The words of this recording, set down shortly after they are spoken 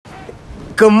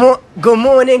Good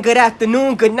morning, good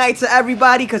afternoon, good night to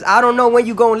everybody, because I don't know when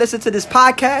you going to listen to this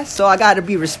podcast, so I got to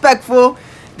be respectful.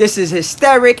 This is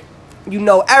Hysteric. You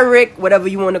know Eric, whatever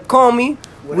you want to call me.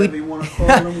 Whatever you want to call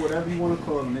him, whatever you want to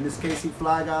call him. In this case, he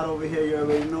Fly God over here. You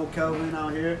already know Kelvin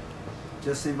out here.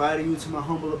 Just inviting you to my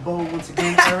humble abode once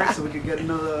again, Eric, so we can get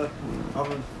another,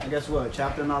 I guess what,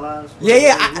 chapter in our lives?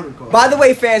 By the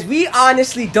way, fans, we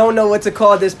honestly don't know what to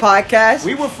call this podcast.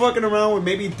 We were fucking around with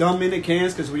maybe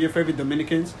Dominicans, because we're your favorite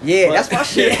Dominicans. Yeah, but, that's my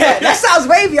shit. That sounds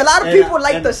wavy. A lot of people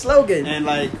like the slogan. And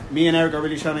like, me and Eric are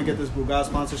really trying to get this Brugal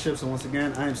sponsorship, so once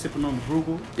again, I am sipping on the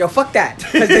Brugal. Yo, fuck that.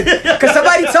 Because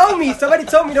somebody told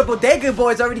me the Bodega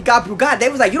Boys already got Brugal. They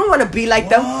was like, you don't want to be like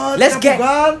them. Let's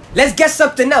get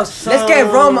something else. Let's get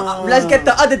rum. Let's get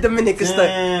the other Dominican stuff.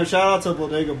 Damn, shout out to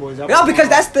Bodega Boys. No, because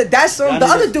that's the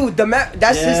other dude.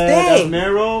 That's his thing. That's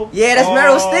Mero. Yeah, that's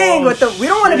Mero's thing. We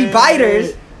don't want to be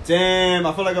biters. Damn,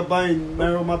 I feel like I'm buying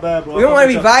Mero. My bad, bro. We don't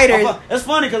want to be biters. It's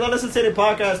funny because I listen to their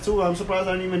podcast too. I'm surprised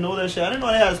I didn't even know that shit. I didn't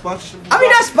know they had a sponsorship. I mean,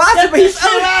 not sponsored, but he's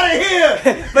out of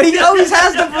here. But he always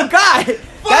has the Brugal.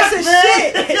 That's his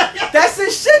shit. That's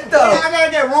his shit, though. Yeah, I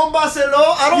gotta get Ron Barcelona.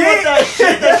 I don't want that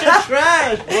shit. That shit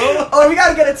trash, bro. Oh, we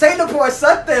gotta get a Taylor Port or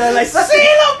something.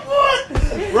 Taylor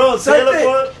Port! Bro, Taylor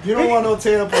Port. You don't want no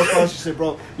Taylor Port sponsorship,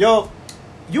 bro. Yo,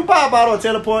 you buy a bottle of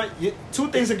Taylor Port, two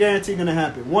things are guaranteed gonna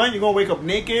happen. One, you're gonna wake up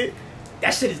naked.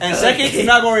 That shit is And good. Second, you're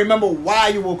not gonna remember why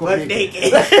you woke up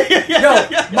naked. Yo,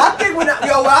 my thing when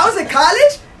I was in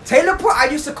college, Taylor Port, I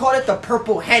used to call it the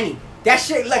purple Henny. That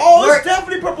shit it's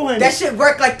definitely purple Henny. That shit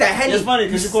worked like the Henny. It's funny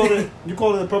because you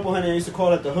call it the purple Henny. I used to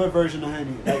call it the hood version of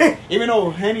Henny. Like, even though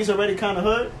Henny's already kind of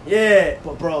hood. Yeah.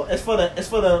 But bro, it's for the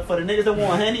niggas that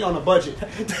want Henny on a budget.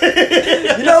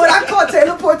 You know what I call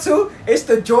Taylor Port too? It's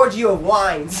the Giorgio of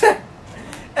wines.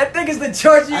 That thing is the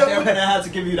Giorgio. I had to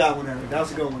give you that one, Eric. That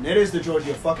was a good one. It is the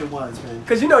Giorgio fucking wines, man.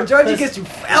 Because you know Giorgio gets you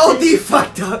LD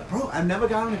fucked up. Bro, I've never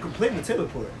gotten a complaint with Taylor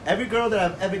Port. Every girl that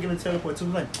I've ever given Taylor Port to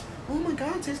was like, oh my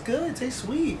god, it tastes good, it tastes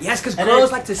sweet. Yes, because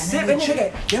girls like to sip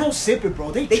it. They don't sip it,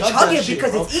 bro. They chug it shit,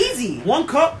 because bro. it's easy. One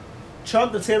cup,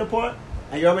 chug the Taylor Port,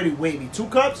 and you're already waiting. 2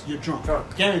 cups, you're drunk.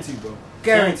 Guaranteed, bro.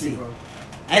 Guaranteed, bro.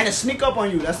 And it sneak up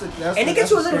on you. And it gets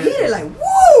you a little heated, like,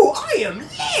 woo, I am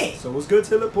lit. So what's good,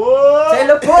 Taylor Port?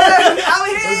 Taylor Port, we out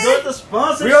here. What's good, the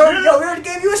sponsor? We already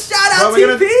gave you a shout out,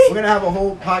 TP. We're gonna have a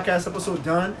whole podcast episode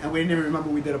done, and we didn't even remember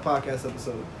we did a podcast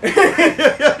episode.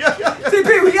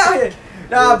 TP, we out here.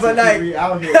 Nah, but like, we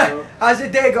out here, bro. How's your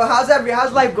day go?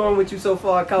 How's life going with you so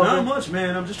far, Calvin? Not much,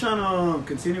 man. I'm just trying to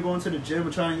continue going to the gym.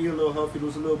 I'm trying to eat a little healthy,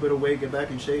 lose a little bit of weight, get back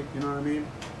in shape. You know what I mean?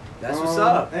 That's what's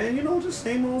up. And you know, just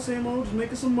same old, just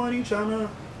making some money, trying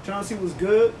to see what's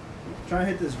good, trying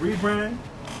to hit this rebrand.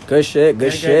 Good shit.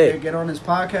 Get on this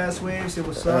podcast wave, see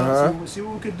what's up, see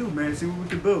what we could do, man. See what we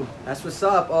could build. That's what's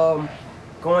up.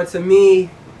 Going to me.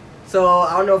 So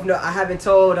I don't know if I haven't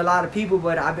told a lot of people,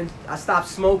 but I stopped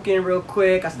smoking real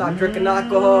quick. I stopped drinking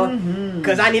alcohol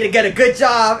because I need to get a good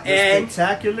job. And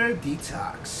spectacular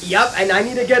detox. Yep, and I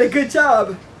need to get a good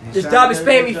job. This job is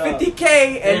paying me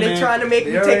 $50K, and they're trying to make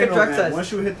me take a drug test.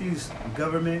 Once you hit these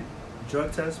government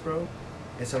drug tests, bro,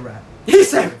 it's a wrap. He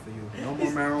said, "No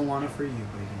more marijuana for you,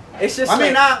 baby." It's just. I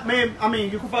mean,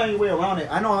 you can find your way around it.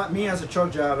 I know me as a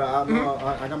truck driver,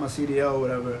 I got my CDL or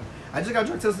whatever. I just got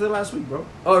drug tested last week, bro.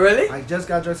 Oh, really? I just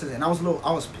got drug tested, and I was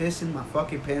pissing my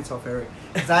fucking pants off, Eric,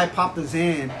 because I popped the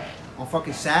Xan on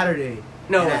fucking Saturday.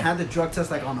 No. And I had the drug test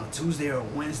like on a Tuesday or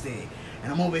Wednesday,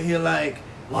 and I'm over here like,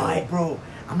 why, bro?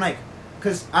 I'm like,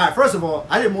 because, all right, first of all,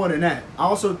 I did more than that. I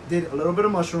also did a little bit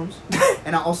of mushrooms,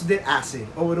 and I also did acid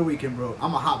over the weekend, bro.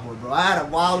 I'm a hot boy, bro. I had a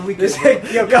wild weekend, bro.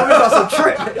 Yo, Calvin was on some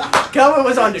trip. Calvin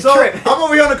was on the trip. I'm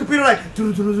over here on the computer like,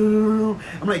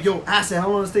 I'm like, yo, acid, how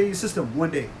long does it stay in your system?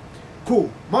 1 day.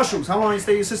 Cool. Mushrooms, how long does it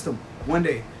stay in your system? 1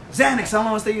 day. Xanax, how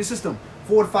long does it stay in your system?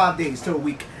 4 to 5 days to a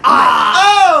week.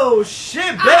 Oh,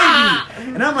 shit,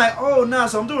 baby. And I'm like, oh, nah.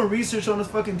 So I'm doing research on this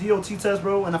fucking DOT test,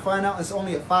 bro, and I find out it's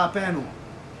only a 5-panel.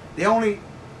 They only,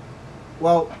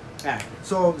 so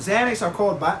Xanax are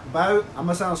called bio. I'm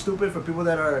gonna sound stupid for people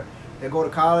that go to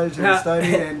college and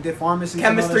study and did pharmacy.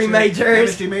 Chemistry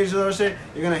majors. Or shit.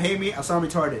 You're gonna hate me. I sound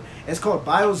retarded. It's called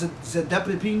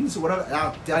biozepines or whatever.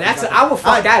 I will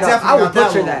fuck that up. I will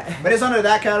butcher that. But it's under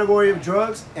that category of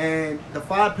drugs, and the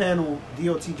 5-panel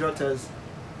DOT drug test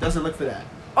doesn't look for that.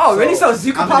 Oh, really? So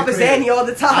you can pop a Xanny all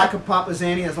the time? I can pop a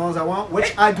Xanny as long as I want,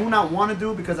 which I do not want to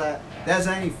do because that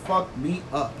Xanny fucked me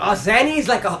up. Xanny is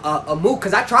like a mood,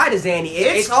 because I tried a Xanny.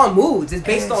 It's on moods. It's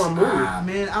based on mood.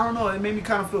 Man, I don't know. It made me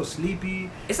kind of feel sleepy.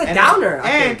 It's a downer,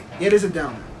 I think. It is a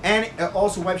downer. And it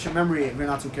also wipes your memory if you're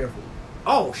not too careful.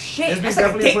 Oh, shit. That's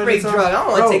like a dick rape drug. I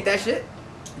don't want to take that shit.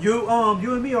 You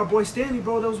and me, our boy Stanley,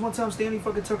 bro. There was one time Stanley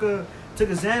fucking took a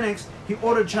Xanax. He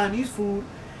ordered Chinese food.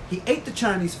 He ate the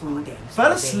Chinese food.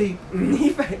 Fell asleep. He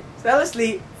fell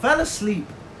asleep. Fell asleep.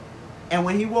 And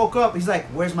when he woke up, he's like,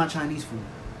 "Where's my Chinese food?"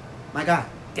 My God.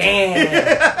 Damn.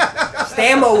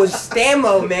 Stamo was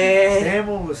Stamo, man.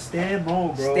 Stamo was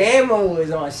Stamo, bro. Stamo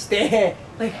was on Stan.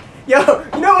 Like, yo,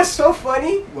 you know what's so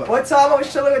funny? What? One time I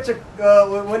was chilling with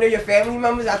with one of your family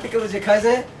members. I think it was your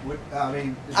cousin. I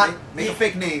mean, make a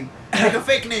fake name. Make a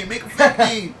fake name. Make a fake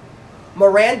name.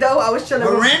 Mirando. I was chilling.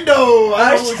 Mirando.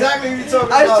 I know exactly what you're talking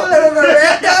about. I was chilling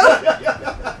with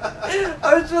Mirando.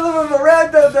 I was chilling with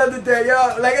Mirando the other day,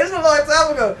 yo. Like, it's a long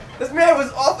time ago. This man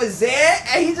was off of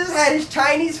Xan, and he just had his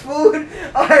Chinese food,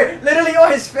 literally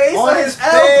on his face, on his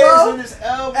elbow. On his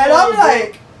elbow. And I'm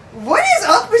like, what is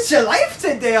up with your life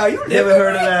today? Are you You living ever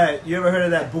heard of right? that? You ever heard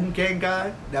of that Boom Gang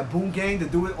guy? That Boom Gang, the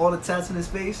dude with all the tats in his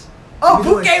face? Oh,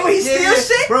 Boom Gang, when he steals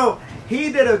shit? Bro,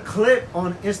 he did a clip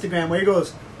on Instagram where he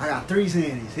goes, I got 3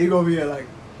 Xannies. He gonna be at like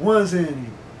 1 Xanny,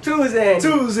 2 Xan. 2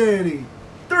 Xanny,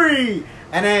 3.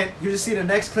 And then you just see the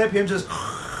next clip, him just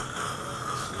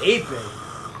Sleeping.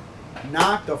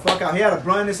 knocked the fuck out. He had a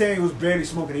blunt in his hand, he was barely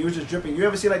smoking. He was just dripping. You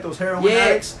ever see like those heroin Yeah.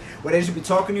 addicts where they just be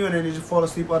talking to you and then they just fall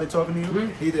asleep while they're talking to you?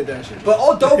 Mhm. He did that shit. But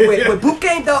all dope with Boom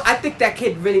Gang though, I think that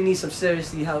kid really needs some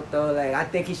seriously help though. Like, I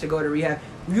think he should go to rehab.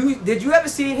 Did you ever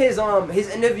see his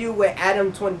interview with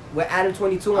Adam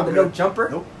 22 on I'm the good. No Jumper?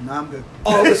 Nope, nah, I'm good.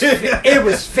 Oh, it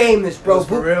was famous, bro. It was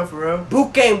for real, for real.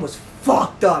 Boot Game was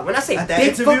fucked up. When I say At that big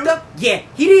interview? fucked up, yeah,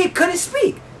 he couldn't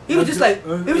speak. He was just like,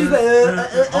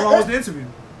 How long was the interview?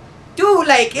 dude,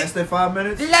 like Less than 5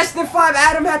 minutes? less than 5.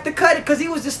 Adam had to cut it because he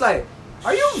was just like,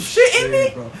 are you shitting me?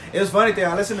 Yeah, bro. It was funny thing.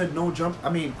 I listen to No Jump. I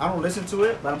mean, I don't listen to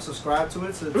it, but I'm subscribed to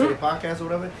it to the podcast or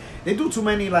whatever. They do too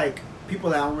many like people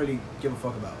that I don't really give a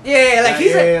fuck about. Yeah, like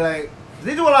he's a, like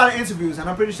they do a lot of interviews, and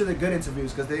I'm pretty sure they're good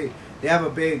interviews because they have a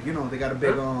big, you know, they got a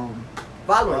big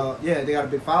following. yeah, they got a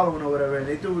big following or whatever, and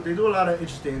they do a lot of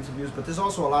interesting interviews, but there's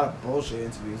also a lot of bullshit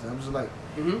interviews. And I'm just like,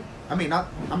 I mean,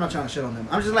 I'm not trying to shit on them.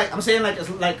 I'm just like, I'm saying like it's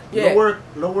like Yeah.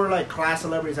 lower like class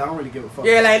celebrities. I don't really give a fuck.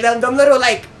 Yeah, like them little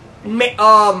like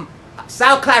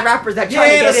SoundCloud rappers that try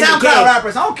to Yeah, get the in the SoundCloud game.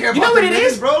 rappers. I don't care You about know what them it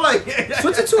niggas, is? bro. Like,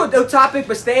 Switch it to a dope topic,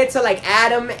 but stay into like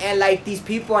Adam and like these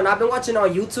people. And I've been watching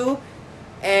on YouTube,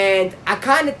 and I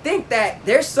kind of think that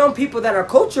there's some people that are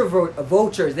culture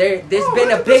vultures. There's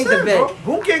been a big 100%, event. bro.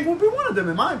 Boom Gang will be one of them,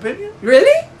 in my opinion.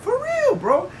 Really? For real,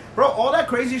 bro. Bro, all that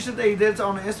crazy shit that he did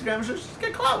on the Instagram shit, just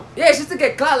get clout. Yeah, it's just to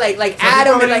get clout, like So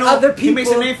Adam people and like already know other He makes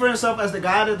a people. name for himself as the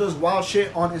guy that does wild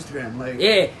shit on Instagram. Like,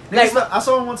 Yeah, like like I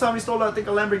saw him one time. He stole, I think,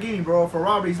 a Lamborghini, bro, for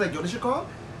robbery. He's like, "Yo, this your car?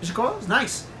 This your car? It's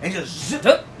nice." And he just zip,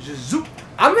 Zup. just zoop.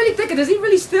 I'm really thinking, does he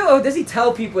really steal, or does he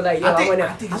tell people like, yo, I think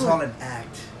I it's all an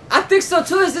act. I think so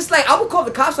too. It's just like I would call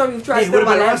the cops on you trying Yeah, to he steal would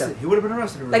my have been Lambo. arrested. He would have been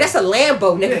arrested. Like that's a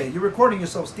Lambo, yeah. nigga. You're recording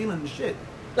yourself stealing the shit.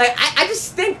 Like I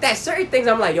just think that certain things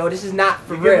I'm like, yo, this is not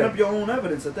for You're giving real. up your own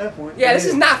evidence at that point. Yeah, this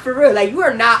is not for real. Like you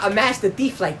are not a master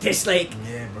thief like this. Like,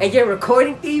 Yeah, bro. and you're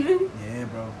recording thieving. Yeah,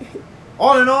 bro.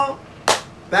 All in all,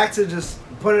 back to just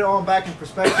put it all back in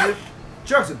perspective.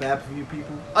 Drugs are bad for you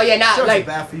people. Oh yeah, not Drugs like are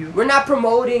bad for you. we're not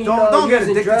promoting. Don't get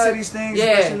using addicted drugs. to these things,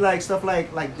 Yeah. especially like stuff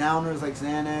like downers, like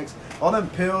Xanax, all them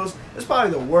pills. It's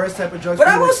probably the worst type of drugs. But for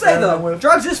I you to will say experiment though, with.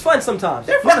 drugs is fun sometimes.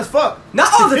 They're fun as fuck.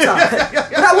 Not all the time.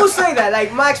 But I will say that,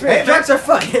 like my experience, Hey, man. drugs are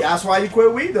fun. That's why you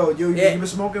quit weed though. You Yeah. you've been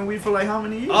smoking weed for like how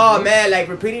many years? Oh bro? man, like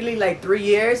repeatedly, like 3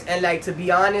 years, and like to be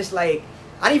honest, like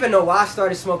I don't even know why I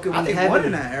started smoking weed I think heavily. more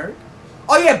than that, Eric.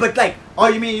 Oh yeah, but like Oh,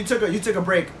 you mean you took a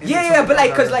break? and yeah, something but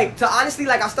like that. cause like to honestly,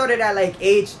 like I started at like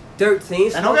age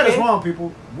 13. And don't get us smoking. wrong,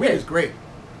 people. Weed Yeah. is great.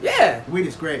 Yeah. Weed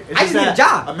is great. It's I just need a that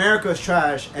job. America's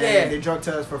trash, and Yeah. they drug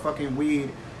test for fucking weed.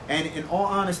 And in all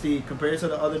honesty, compared to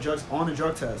the other drugs on the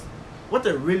drug test, what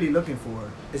they're really looking for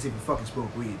is if you fucking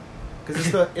smoke weed,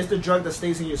 because it's the drug that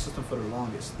stays in your system for the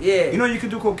longest. Yeah. You know, you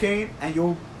could do cocaine, and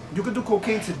you could do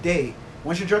cocaine today.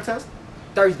 Once your drug test,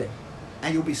 Thursday.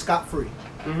 and you'll be scot free.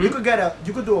 Mhm. You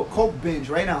could do a coke binge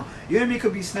right now. You and me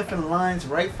could be sniffing lines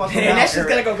right fucking And now, that shit's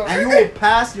Eric, gonna go- and you will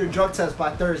pass your drug test by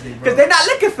Thursday, bro. Cause they're not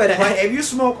looking for that. But if you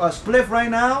smoke a spliff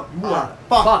right now, you are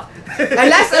fucked.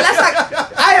 Unless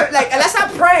like unless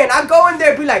I'm praying, I go in there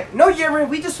and be like, no urine,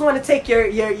 we just want to take your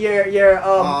It's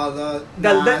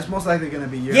most likely gonna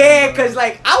be your. yeah, cause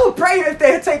like I would pray if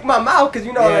they take my mouth, cause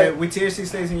you know yeah, like, with THC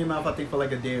stays in your mouth, I think for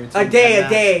like a day or two. a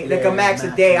day, like Yeah, a max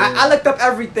a day. yeah. I looked up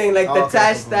everything, like the Okay,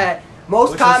 test cool. that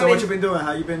most So common what you been doing?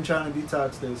 How you been trying to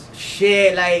detox this?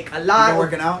 shit, like a You lot been of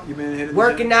working out? You been hitting the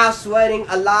working gym? out, sweating,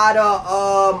 a lot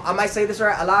of I might say this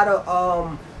right, a lot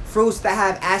of fruits that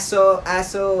have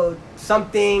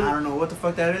something. I don't know what the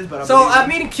fuck that is, but So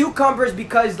I'm eating cucumbers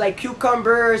because like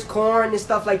cucumbers, corn, and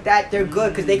stuff like that, they're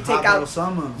good because they take out.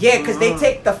 Summer. Yeah, because they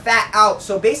take the fat out.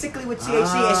 So basically, with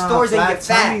THC, it stores in your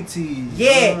fat. Tea.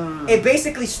 Yeah, it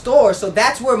basically stores. So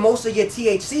that's where most of your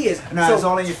THC is. No, so, it's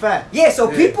all in your fat. Yeah, so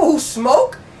people who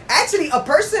smoke, actually, a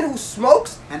person who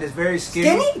smokes and is very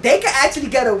skinny, they can actually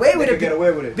get away with it. Get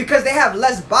away with it because they have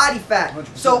less body fat.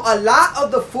 100%. So a lot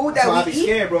of the food that we eat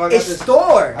scared, bro. is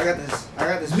stored. I got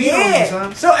this meat on me,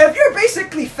 son. So if you're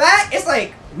basically fat, it's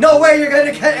like no way you're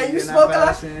gonna get. And you smoke a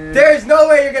lot. There's no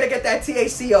way you're gonna get that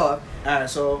THC off. Alright,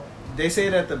 so they say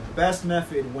that the best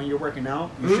method when you're working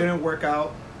out, you shouldn't work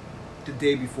out the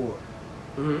day before.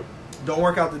 Don't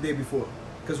work out the day before,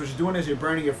 because what you're doing is you're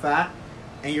burning your fat.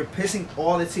 And you're pissing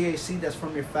all the THC that's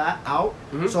from your fat out.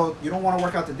 So you don't want to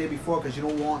work out the day before because you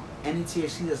don't want any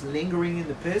THC that's lingering in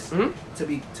the piss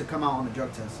to come out on the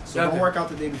drug test. So don't work out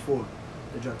the day before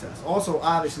the drug test. Also,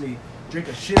 obviously, drink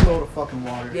a shitload of fucking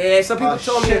water. Yeah, some people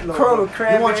told me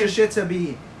cranberry. You want your shit to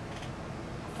be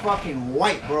fucking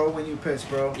white, bro, when you piss,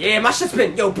 bro. Yeah, my shit's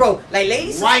been, bro, like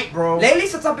lately. White, bro. Lately,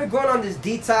 since I've been going on this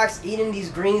detox, eating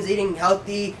these greens, eating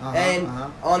healthy, and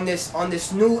on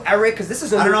this new era, because this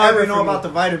is a new era. I don't know if you know about the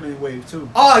vitamin wave too.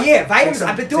 Oh yeah, vitamins.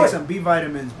 I've been doing some B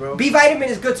vitamins, bro. B vitamin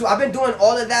is good too. I've been doing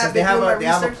all of that. They have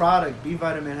a product. B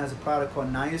vitamin has a product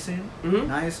called niacin.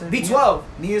 Niacin. B12.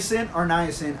 Niacin or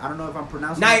niacin. I don't know if I'm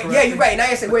pronouncing it correctly. Yeah, you're right.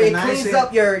 Niacin, where it cleans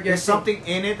up your. There's something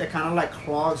in it that kind of like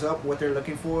clogs up what they're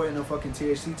looking for in a fucking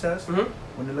THC test.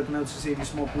 When they're looking up to see if you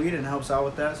smoke weed, and it helps out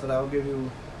with that, so that will give you.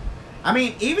 I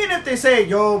mean, even if they say,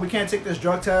 "Yo, we can't take this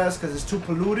drug test because it's too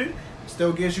polluted," it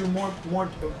still gives you more,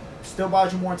 still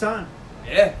buys you more time.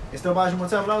 Yeah. It still buys you more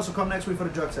time. But also come next week for the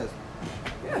drug test.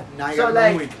 Yeah. Now you got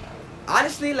 1 week.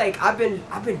 Honestly, like I've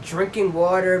been drinking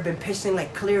water, been pissing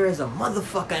like clear as a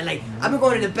motherfucker, and like I've been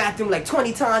going to the bathroom like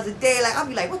 20 times a day. Like I'll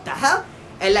be like, what the hell?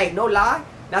 And like no lie.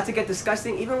 Not to get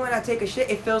disgusting, even when I take a shit,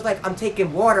 it feels like I'm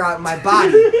taking water out of my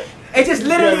body. It just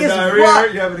literally is raw.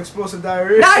 You have an explosive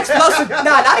diarrhea? Not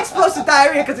explosive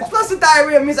diarrhea, because explosive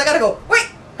diarrhea means I gotta go, wait!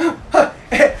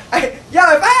 Yo,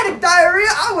 if I had a diarrhea,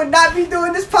 I would not be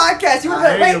doing this podcast. You would be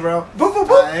like, wait, bro. Boop, boop,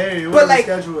 boop. I hear you. But like,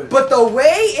 but the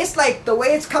way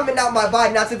it's coming out my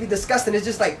body, not to be disgusting, it's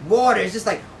just like water. It's just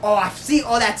like, oh, I see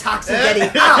all that toxin getting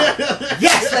out.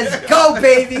 Yes, let's go,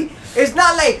 baby. It's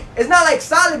not like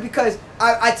solid, because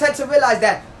I tend to realize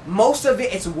that most of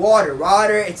it's water.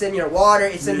 It's in your water,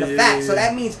 it's in the fat. So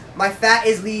that means my fat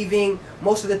is leaving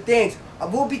most of the things. I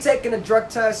will be taking a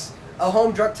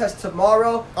home drug test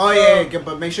tomorrow. Oh yeah,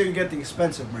 but make sure you get the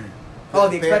expensive brand. Oh,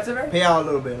 the expensive brand? Pay out a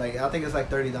little bit. Like I think it's like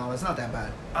 $30. It's not that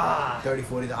bad. $30,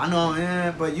 $40. I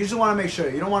know, but you just want to make sure.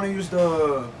 You don't want to use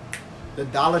the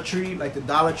Dollar Tree, like the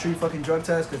Dollar Tree fucking drug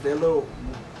test, because they're little.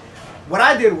 What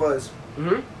I did was,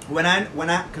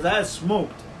 because I had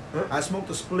smoked. I smoked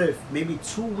a spliff maybe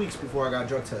 2 weeks before I got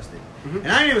drug tested,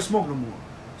 and I didn't even smoke no more.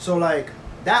 So like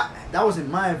that wasn't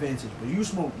my advantage, but you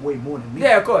smoke way more than me.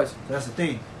 Yeah, of course. So that's the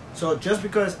thing. So just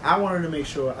because I wanted to make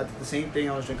sure, I did the same thing.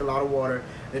 I was drinking a lot of water.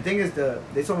 The thing is,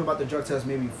 they told me about the drug test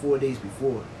maybe 4 days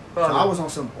before. So I was on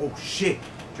some shit,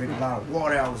 drinking a lot of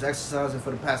water. I was exercising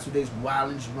for the past 2 days,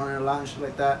 wilding, just running a lot and shit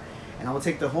like that. And I would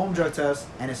take the home drug test,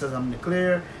 and it says I'm in the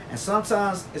clear. And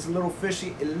sometimes it's a little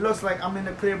fishy. It looks like I'm in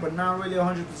the clear, but not really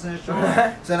 100%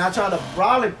 sure. So then I tried the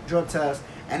brolic drug test,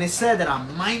 and it said that I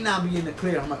might not be in the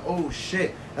clear. I'm like, oh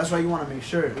shit. That's why you want to make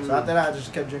sure. So after that, I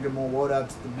just kept drinking more water,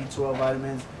 the B12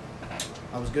 vitamins.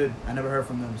 I was good. I never heard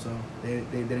from them, so they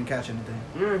didn't catch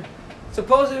anything.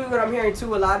 Supposedly, what I'm hearing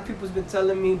too, a lot of people's been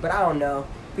telling me, but I don't know,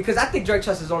 because I think drug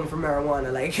test is only for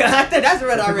marijuana. Like I think that's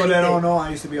what I really. People that don't know, I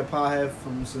used to be a pothead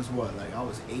since what? Like I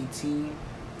was 18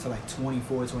 to like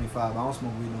 24, 25. I don't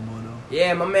smoke weed no more though.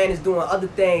 Yeah, my man is doing other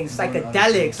things,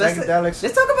 psychedelics. Psychedelics.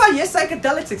 Let's talk about your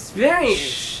psychedelics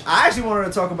experience. I actually wanted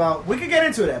to talk about. We could get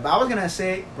into that, but I was gonna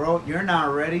say, bro, you're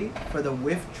not ready for the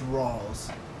withdrawals.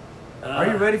 Are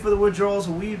you ready for the withdrawals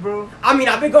of weed, bro? I mean,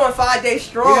 I've been going 5 days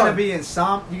strong. You're gonna be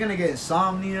You're gonna get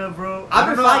insomnia, bro. I've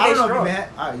been 5 days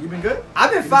strong. You been good?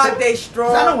 I've been 5 days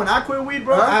strong. I know when I quit weed,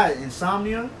 bro, I had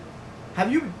insomnia.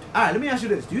 Have you? All right, let me ask you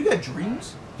this: do you get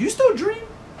dreams? Do you still dream?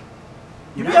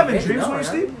 You be having dreams when you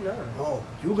sleep? No. Oh,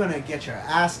 you're gonna get your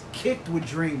ass kicked with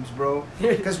dreams, bro.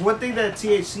 Because one thing that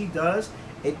THC does,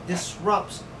 it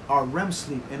disrupts our REM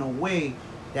sleep in a way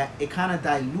that it kind of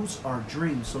dilutes our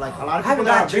dreams. So like a lot of people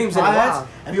that have dreams in a while.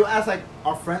 And you'll ask like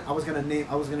our friend. I was gonna name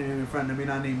your friend. Let me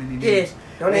not name any names.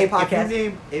 Yeah, don't name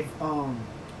podcast.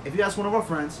 If you ask one of our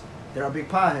friends that are big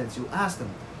potheads, you ask them,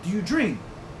 "Do you dream?"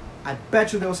 I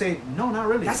bet you they'll say, "No, not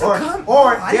really."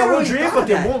 Or they will dream, but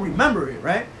they won't remember it,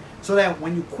 right? So that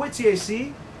when you quit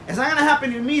THC, It's not gonna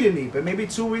happen immediately, but maybe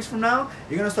 2 weeks from now,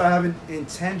 you're gonna start having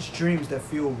intense dreams that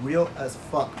feel real as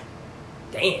fuck.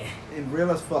 Damn. And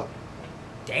real as fuck.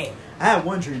 Damn. I had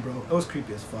one dream, bro. It was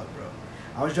creepy as fuck, bro.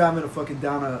 I was driving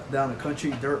down a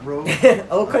country dirt road.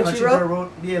 Old country road? Dirt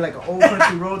road? Yeah, like an old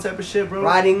country road type of shit, bro.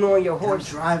 Riding on your And horse.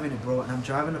 I'm driving it, bro, and I'm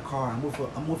driving a car. I'm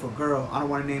with a girl. I don't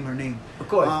want to name her name. Of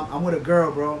course. I'm with a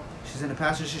girl, bro. She's in the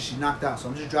passenger seat. She's knocked out. So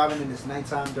I'm just driving in this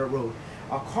nighttime dirt road.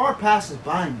 A car passes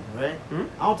by me, right?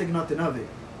 I don't think nothing of it.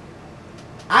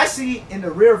 I see in the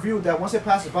rear view that once it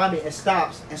passes by me, it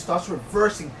stops and starts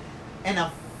reversing in a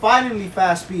finally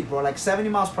fast speed, bro, like 70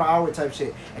 miles per hour type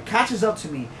shit. It catches up to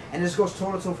me and just goes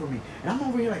toe-to-toe for me. And I'm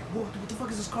over here like, whoa, what the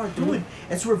fuck is this car doing?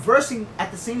 It's reversing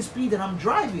at the same speed that I'm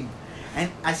driving.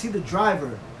 And I see the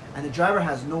driver, and the driver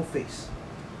has no face.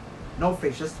 No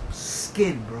face, just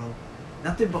skin, bro.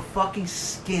 Nothing but fucking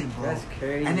skin, bro. That's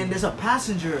crazy. And then there's a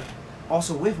passenger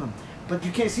also with him. But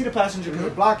you can't see the passenger because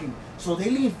they're blocking. So they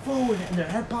lean forward and their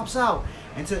head pops out.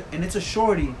 And it's a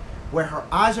shorty where her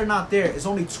eyes are not there. It's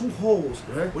only 2 holes,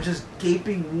 with just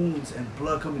gaping wounds and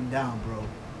blood coming down, bro.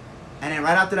 And then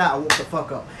right after that, I woke the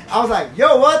fuck up. I was like,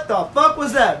 yo, what the fuck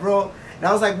was that, bro?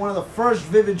 That was like one of the first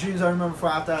vivid dreams I remember for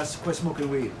after I quit smoking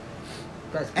weed.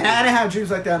 And I didn't have dreams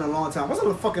like that in a long time. What's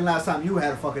the fucking last time you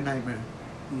had a fucking nightmare?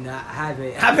 Nah, I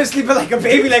haven't. I've been sleeping like a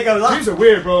baby, like a lot. Dreams are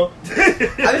weird, bro. I've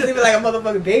been sleeping like a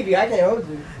motherfucking baby. I can't hold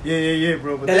you. Yeah,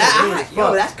 bro. But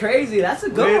Yo, that's crazy. That's a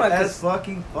good weird one. That's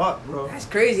fucking fuck, bro. That's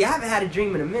crazy. I haven't had a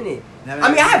dream in a minute. Never I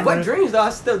mean, I had have wet dreams, though. I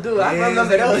still do. I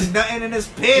remember There's those. nothing in his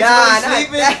pants Nah, when he's nah,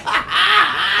 sleeping.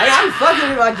 I be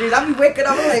fucking in my dreams. I be waking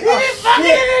up. I'm like,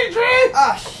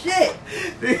 oh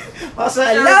shit. My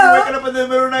son Hello? waking up in the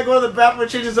middle of the night, going to the bathroom,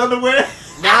 change his underwear.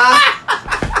 Nah.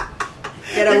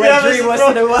 Get a wet dream once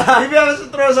in a while. He be having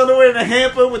to throw his underwear in a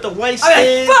hamper with the white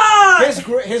stains. I'm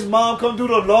like, His mom come do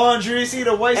the laundry, see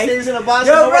the white stains in the box.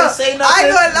 Yo, nobody bro, say nothing. I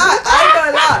ain't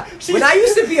gonna lie. When I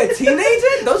used to be a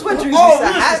teenager, those wet dreams used to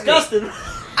happen. Disgusting.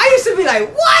 I used to be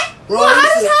like, what? Bro, How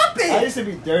does this happen? I used to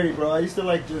be dirty, bro. I used to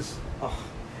like just.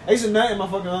 I used to nut in my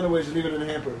fucking underwear, just leave it in the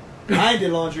hamper. I ain't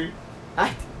did laundry.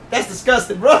 That's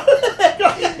disgusting, bro. Yo,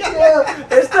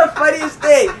 it's the funniest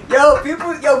thing.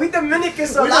 Yo, we Dominicans,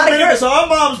 so a lot of girls. So our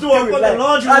moms do our fucking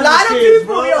laundry. A lot of kids,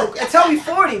 people, bro. yo, tell me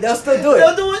 40, they'll still do it.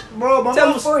 They'll do it, bro. My Tell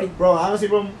me mom's 40. Bro, honestly,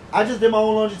 bro, I just did my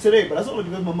own laundry today, but that's only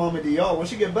because my mom at DR. When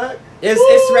she get back, It's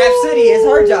Rap City. It's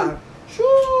her job.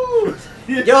 Shoo.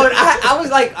 Yo,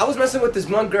 I was messing with this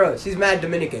one girl. She's mad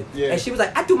Dominican, and she was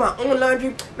like, I do my own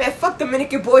laundry. Man, fuck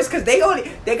Dominican boys, cause they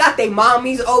got their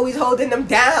mommies always holding them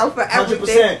down for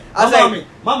everything. 100%.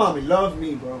 My mommy loved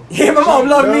me, bro. Yeah, my mom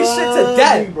loved me shit to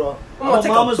death. Me, bro. I'm gonna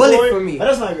take a bullet for me.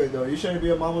 That's not good though. You shouldn't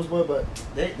be a mama's boy, but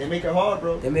they make it hard,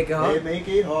 bro. They make it hard. They make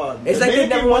it hard. It's like they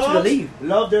never want you to leave.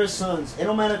 Love their sons. It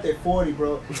don't matter if they're 40,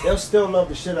 bro. They'll still love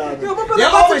the shit out of them. Yo, my brother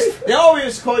They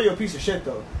always call you a piece of shit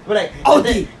though. But like,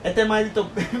 este maldito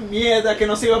mierda que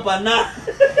no sirve para nada.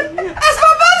 That's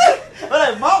my brother. But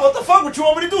like, mom, what the fuck? What you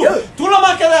want me to do? Yo. Tú la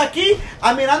más quedas aquí,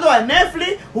 mirando a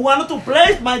Netflix, jugando tu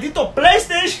maldito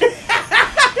PlayStation.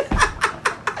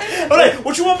 But like,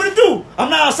 what you want me to do? I'm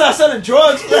not outside selling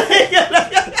drugs.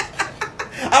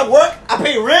 I work, I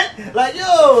pay rent. Like,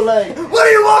 yo, like, what do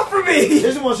you want from me? They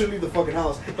just want you to leave the fucking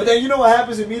house. But then you know what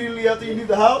happens immediately after you leave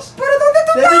the house? Pero ¿dónde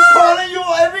tú They be estás? calling you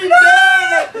every day.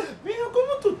 Like, mira,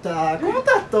 ¿cómo tú estás? ¿Cómo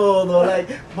estás todo? Like,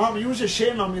 mom, you was just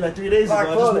shitting on me like 3 days ago.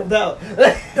 I just moved out.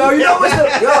 Yo, you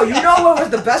know what was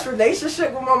the best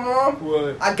relationship with my mom?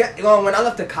 What? When I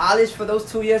left to college for those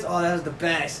 2 years, that was the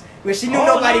best. When she knew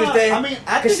nobody was there. I mean,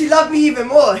 because she loved me even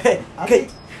more.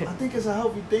 I think it's a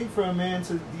healthy thing for a man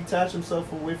to detach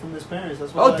himself away from his parents.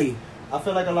 That's why I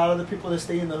feel like a lot of the people that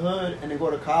stay in the hood and they go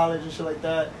to college and shit like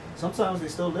that, sometimes they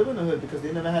still live in the hood because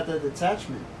they never had that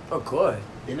detachment. Of course.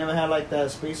 They never had like that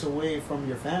space away from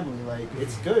your family. Like,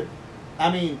 it's good.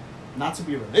 I mean, not to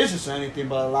be religious or anything,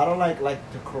 but a lot of like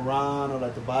the Quran or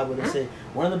like the Bible, they say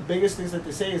one of the biggest things that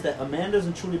they say is that a man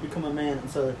doesn't truly become a man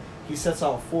until he sets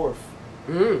out forth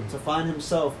to find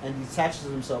himself and detaches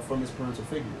himself from his parental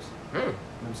figures. You know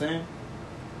what I'm saying?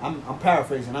 I'm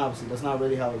paraphrasing, obviously. That's not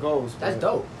really how it goes. That's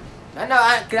dope. I know.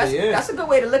 That's a good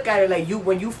way to look at it. Like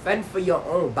when you fend for your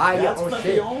own, buy your own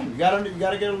shit. Your own. You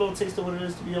gotta get a little taste of what it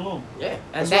is to be alone. Yeah,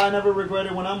 and that's why I never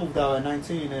regretted when I moved out at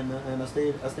 19 and I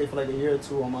stayed for like a year or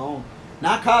two on my own.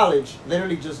 Not college,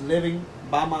 literally just living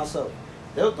by myself.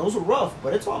 Those were rough,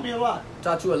 but it taught me a lot.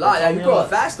 Taught you a lot. You grow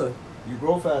faster. You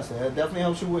grow faster. It definitely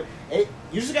helps you with it.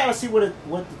 You just gotta see what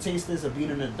the taste is of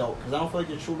being an adult, because I don't feel like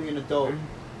you're truly an adult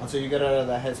until you get out of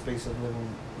that headspace of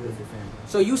living with your family.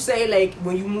 So you say like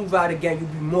when you move out again, you'll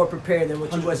be more prepared than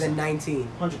what 100%. You was at 19.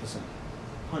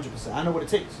 100%. I know what it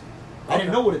takes. I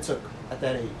didn't know what it took. at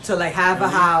that age. To like have a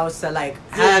house, to like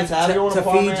Yeah, have your own to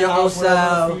apartment, feed house, whatever,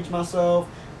 yourself. feed myself,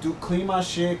 clean my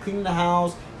shit, clean the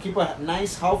house, keep a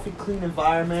nice, healthy, clean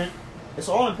environment. It's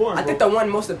all important. I think the one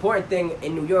most important thing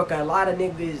in New York, and a lot of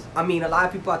niggas, I mean, a lot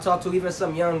of people I talk to, even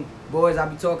some young boys I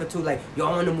be talking to, like, yo,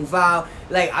 I want to move out.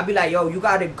 Like, I be like, yo, you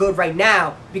got it good right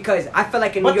now, because I feel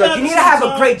like in New York, you need to have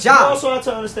a great job. You also have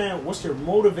to understand what's your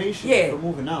motivation for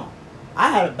moving out. I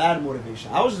had a bad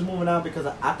motivation. I was just moving out because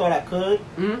I thought I could,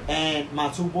 and my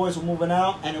 2 boys were moving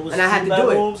out, and it was 2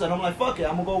 bedrooms, and I'm like, fuck it,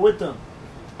 I'm gonna go with them.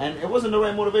 And it wasn't the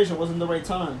right motivation, it wasn't the right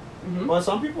time. But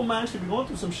some people might actually be going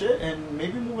through some shit, and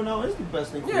maybe moving out is the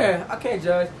best thing for them. I can't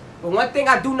judge. But one thing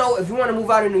I do know, if you want to move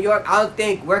out of New York, I don't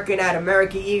think working at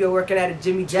American Eagle, working at a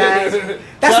Jimmy Jazz,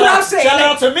 that's what I'm saying. Shout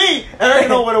out to me. I already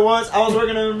know what it was. I was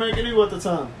working at American Eagle at the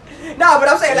time. No, but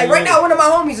I'm saying, like, right now, one of my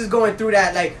homies is going through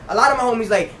that. Like, a lot of my homies,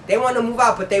 like, they want to move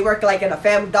out, but they work, like, in a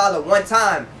Family Dollar one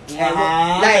time. And,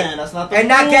 man, that's not the and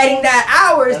move. not getting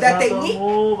that hours that's that they need.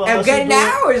 And getting the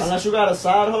hours. Unless you got a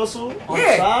side hustle on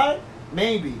the side,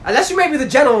 maybe. Unless you may be the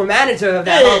general manager of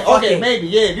that. Okay, maybe.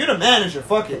 Yeah, if you're the manager,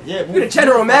 fuck it. Yeah, you're the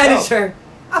general manager.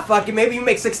 I fuck it. Maybe you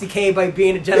make $60K by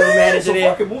being a general manager so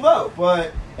there. Fucking move out.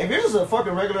 But if you're just a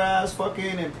fucking regular ass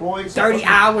fucking employee, 30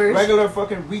 hours, regular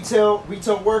fucking retail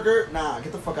worker, nah,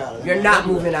 get the fuck out of there. You're not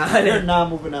moving out. You're not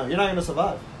moving out. You're not gonna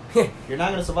survive. You're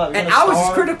not gonna survive. And hours is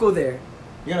critical there.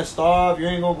 You're gonna starve. You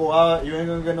ain't gonna go out. You ain't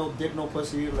gonna get no dick, no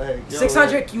pussy. Like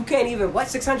 600, you can't even. What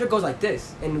 600 goes like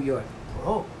this in New York,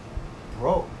 bro.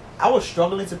 I was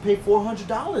struggling to pay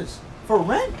 $400 for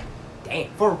rent. Damn.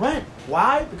 For rent.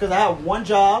 Why? Because I had one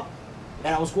job,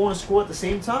 and I was going to school at the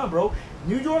same time, bro.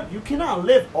 New York, you cannot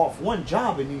live off one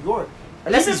job in New York.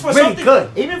 Unless it's really good.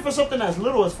 Even for something as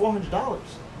little as $400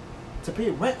 to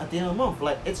pay rent at the end of the month,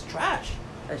 like it's trash.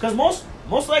 Because most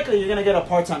likely you're gonna get a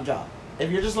part-time job. If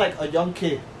you're just like a young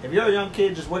kid, if you're a young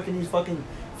kid just working these fucking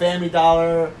Family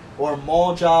Dollar or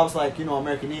mall jobs like, you know,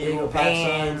 American Eagle,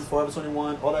 PacSun, Forever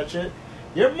 21, all that shit,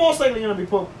 you're most likely gonna be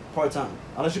put part-time.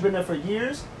 Unless you've been there for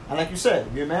years, and like you said,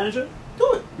 if you're a manager,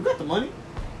 do it. You got the money.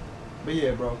 But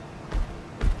yeah, bro.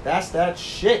 That's that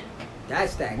shit.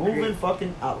 That's that. Moving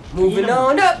fucking out. Moving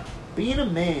on up. Being a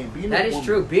man. Being that a is woman.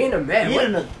 true. Being a man. Being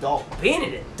an adult. Being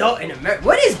an adult in America.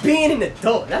 What is being an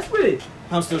adult? That's what it is.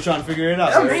 I'm still trying to figure it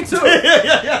out. Me too.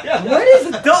 What is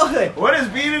adulthood? What is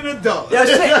being an adult? Yo,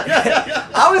 shit.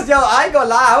 I ain't gonna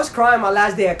lie. I was crying my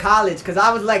last day of college because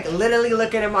I was like literally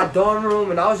looking at my dorm room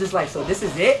and I was just like, so this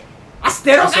is it? I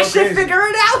still don't got shit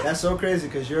figured out. That's so crazy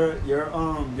because your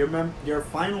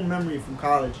final memory from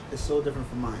college is so different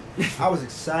from mine. I was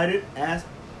excited as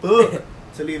fuck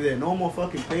to leave there. No more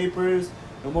fucking papers.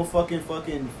 No more fucking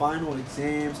final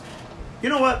exams. You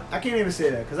know what? I can't even say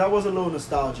that because I was a little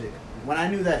nostalgic when I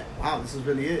knew that. Wow, this is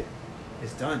really it.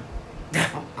 It's done.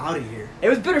 I'm out of here. It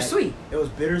was bittersweet. It was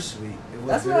bittersweet. It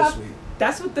was bittersweet.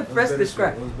 That's what the press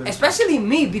described. Especially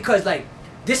me because like.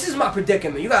 This is my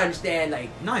predicament. You gotta understand, like...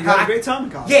 No, you had a great time in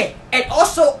college. Yeah, and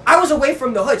also, I was away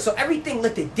from the hood, so everything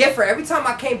looked different. Every time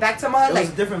I came back to mine, it was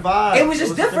a different vibe. It was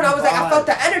just different. I was like, I felt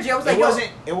the energy. I was like,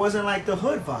 It wasn't like the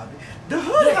hood vibe. The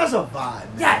hood has a vibe,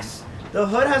 man. Yes. The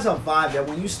hood has a vibe that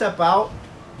when you step out,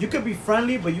 you could be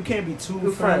friendly, but you can't be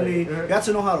too friendly. You got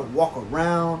to know how to walk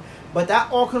around. But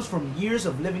that all comes from years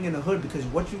of living in the hood because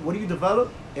what do you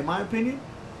develop, in my opinion?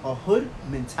 A hood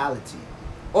mentality.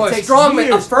 Or a strong,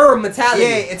 a firm mentality.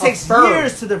 Yeah, it takes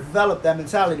years to develop that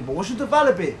mentality. But once you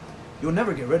develop it, you'll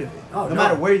never get rid of it. No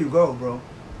matter where you go, bro.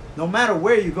 No matter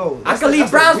where you go. I can leave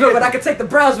Brownsville, but I can take the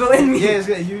Brownsville in me.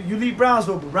 Yeah, you leave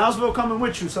Brownsville, but Brownsville coming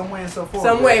with you some way and so forth.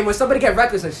 Some way. When somebody get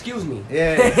reckless, excuse me.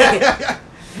 Yeah.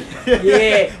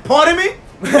 Yeah. Pardon me?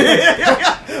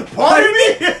 Pardon me?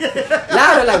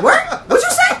 Louder, like, what? What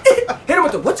you say? Hit him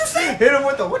with the, what you say? Hit him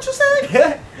with the, what you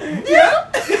say? Yeah.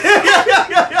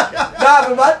 Nah,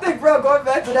 but my thing, bro, going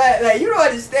back to that, like, you don't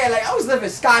understand. Like, I was living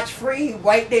scotch-free,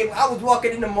 white day. I was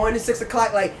walking in the morning, 6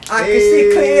 o'clock, like, I can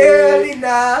see clearly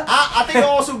now. I think it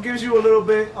also gives you a little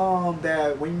bit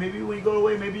that when you go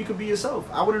away, maybe you could be yourself.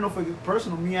 I wouldn't know for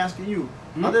personal, me asking you.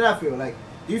 How did that feel? Like,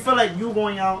 do you feel like you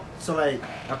going out to, like,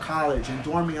 a college and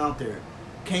dorming out there?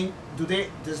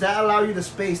 Does that allow you the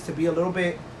space to be a little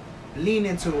bit lean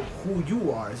into who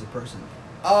you are as a person?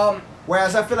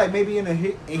 Whereas I feel like maybe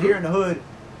here in the hood,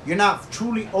 you're not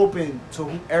truly open to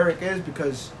who Eric is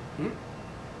because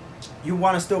you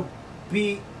want to still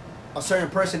be a certain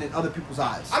person in other people's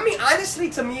eyes. I mean, honestly,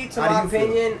 to my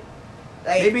opinion,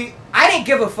 like, maybe I didn't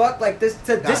give a fuck. Like this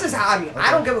is how I mean. Okay.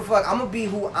 I don't give a fuck. I'm gonna be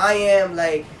who I am.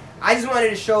 Like I just wanted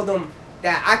to show them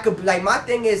that I could, like, my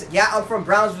thing is, yeah, I'm from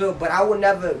Brownsville, but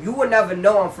you would never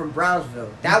know I'm from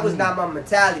Brownsville. That was not my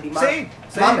mentality. My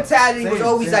mentality was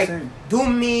always do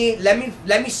me, let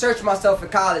me search myself in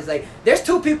college. Like, there's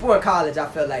two people in college, I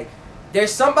feel like.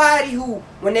 There's somebody who,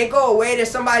 when they go away, there's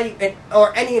somebody,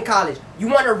 or any in college, you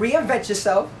want to reinvent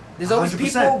yourself. There's always 100%.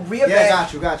 people reinvent. Yeah,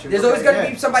 got you. There's always going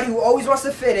to be somebody who always wants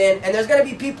to fit in, and there's going to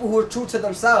be people who are true to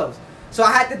themselves. So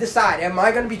I had to decide, am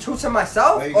I going to be true to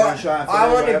myself, or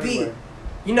I want to be,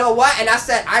 you know what? And I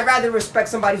said, I'd rather respect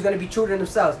somebody who's going to be true to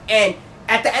themselves. And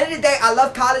at the end of the day, I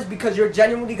love college because you're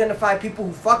genuinely going to find people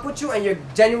who fuck with you, and you're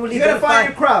genuinely going to find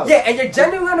your crowd. Yeah, and you're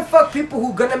genuinely going to fuck people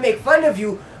who going to make fun of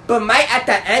you, but might at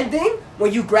the ending,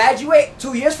 when you graduate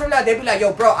 2 years from now, they'll be like,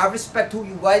 yo, bro, I respect who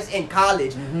you was in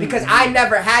college. Because I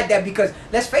never had that, because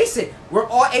let's face it, we're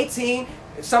all 18.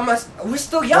 We're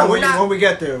still young. When we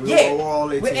get there, we're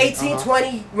all 18. We're 18,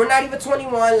 20. We're not even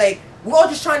 21. Like, we're all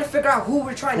just trying to figure out who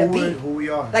we're trying to be. Who we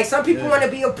are. Like, some people want to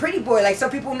be a pretty boy. Like,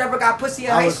 some people never got pussy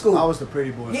in high school. I was the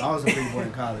pretty boy. I was the pretty boy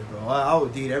in college, bro. I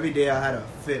would eat every day. I had a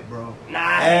fit, bro.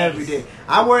 Nice. Every day.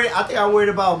 I think I worried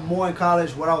about more in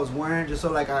college what I was wearing, just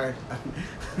so like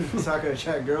so I could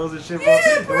attract girls and shit, bro.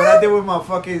 Yeah, bro. What I did with my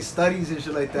fucking studies and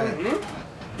shit like that. You know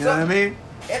what I mean?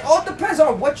 It all depends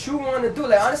on what you want to do.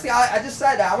 Like, honestly, I just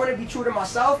said that I want to be true to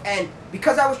myself, and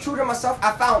because I was true to myself,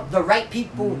 I found the right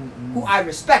people who I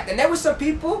respect. And there were some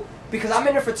people, because I'm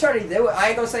in a fraternity, I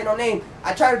ain't gonna say no name.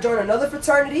 I tried to join another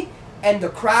fraternity, and the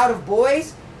crowd of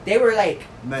boys, they were like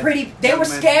they were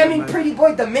scamming pretty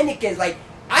boy Dominicans. Like,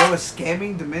 they were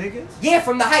scamming Dominicans? Yeah,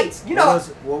 from the Heights. You know.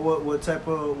 What type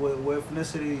of what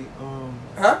ethnicity?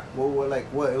 Huh?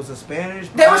 What? It was a Spanish.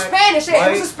 They were Spanish. Yeah,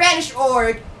 it was a Spanish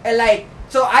org, and like.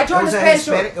 So I joined the Spanish.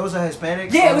 It was a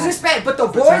Hispanic. Yeah, it was Hispanic. But the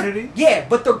boys,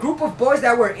 but the group of boys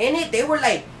that were in it, they were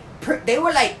like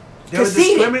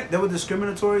conceited. They were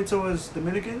discriminatory towards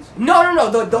Dominicans. No.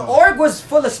 The org was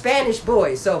full of Spanish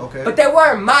boys. So, but they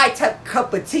weren't my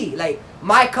cup of tea. Like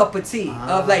my cup of tea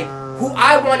of like who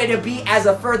I wanted to be as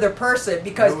a further person,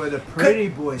 because they were the pretty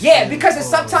boys. Yeah, because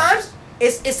sometimes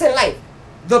it's in life.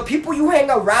 The people you hang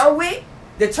around with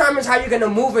determines how you're gonna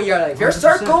move in your life. Your 100%.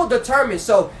 Circle determines.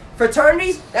 So.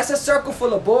 Fraternities, that's a circle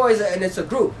full of boys, and it's a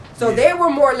group. So they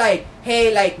were more like,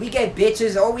 hey, like, we get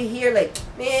bitches over here, like,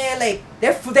 man, like,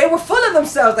 they were full of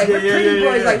themselves, like, we're pretty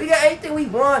boys, like, we got anything we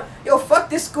want. Yo,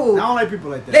 fuck this school. I don't like people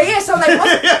like that. Yeah, so like,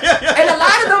 and a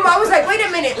lot of them, I was like, wait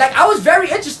a minute, like, I was very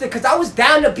interested, because I was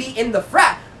down to be in the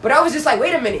frat, but I was just like,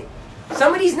 wait a minute,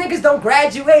 some of these niggas don't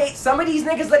graduate, some of these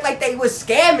niggas look like they was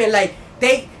scamming, like,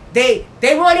 they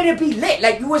wanted to be lit.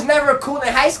 Like, you was never cool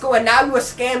in high school, and now you a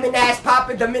scamming ass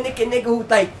popping Dominican nigga who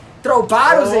like throw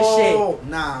bottles and shit.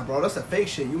 Nah, bro, that's a fake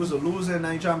shit. You was a loser, and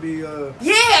now you trying to be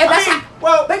Yeah, that's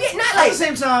but yeah, not like at the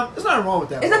same time, there's nothing wrong with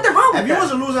that. There's nothing wrong with that. If you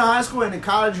was a loser in high school and in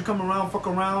college, you come around, fuck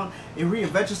around, and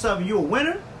reinvent yourself, and you a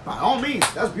winner, by all means,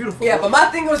 that's beautiful. Yeah, bro. but my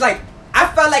thing was like, I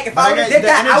felt like if I would have did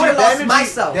that, I would have lost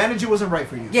myself. The energy wasn't right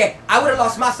for you. Yeah, I would have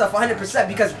lost myself 100%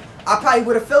 because I probably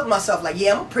would have felt myself like,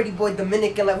 yeah, I'm a pretty boy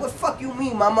Dominican. Like, what the fuck you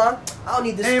mean, mama? I don't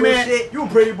need this school shit. You a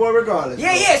pretty boy regardless.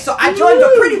 Yeah. So I joined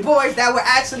the pretty boys that were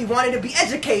actually wanting to be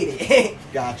educated.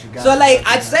 Got you. So like,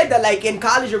 I said that like in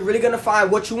college, you're really gonna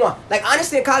find what you want. Like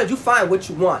honestly, in college, you find what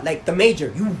you want. Like the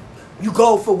major, you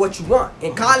go for what you want.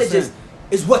 In college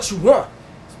is what you want.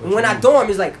 And when I dorm,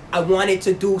 it's like I wanted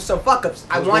to do some fuck ups.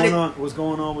 What's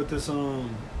going on with this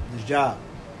job?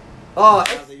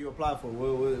 That you applied for.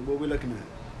 What we looking at?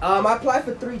 I applied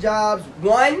for 3 jobs.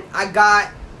 One, I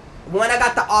got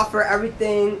the offer.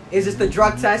 Everything is just the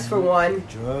drug test for one.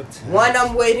 Drug test. One,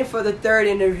 I'm waiting for the 3rd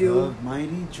interview.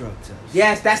 Mighty drug test.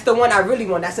 Yes, that's the one I really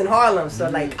want. That's in Harlem. So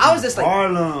like, I was just like,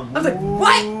 Harlem. I was like,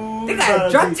 what? They gotta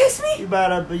drug test me? You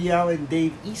better be out in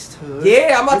Dave East Hood.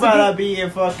 Yeah, I'm about to be in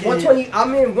fucking 120.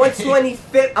 I'm in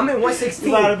 125th. I'm in 116.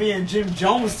 You gotta be in Jim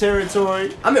Jones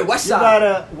territory. I'm in West Side. You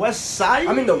gotta West Side.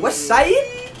 I'm in the West Side.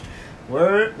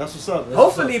 Word, that's what's up.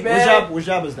 Hopefully, man. Which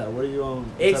job is that? What are you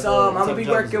It's I'm gonna be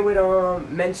working with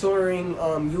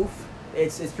mentoring youth.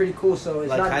 It's pretty cool. So it's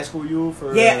like not high school youth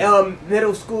or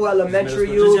middle school, elementary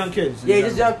youth. Just young kids. Yeah,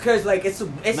 just young kids. Like it's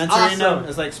mentoring awesome. Them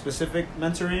is like specific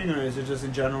mentoring, or is it just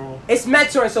in general? It's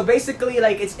mentoring. So basically,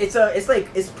 like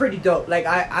it's pretty dope. Like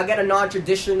I get a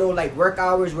non-traditional like work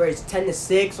hours where it's 10 to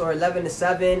 6 or 11 to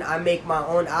 7. I make my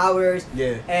own hours.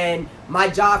 Yeah. And my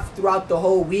job throughout the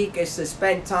whole week is to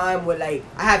spend time with like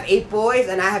I have 8 boys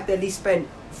and I have to at least spend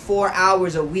 4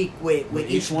 hours a week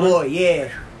with each boy. Yeah.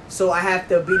 So I have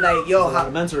to be like, yo,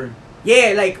 mentoring.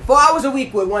 Yeah, like 4 hours a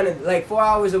week with one of, like 4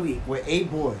 hours a week. With 8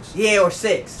 boys. Yeah, or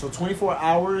 6. So 24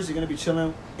 hours, you're gonna be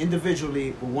chilling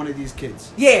individually with one of these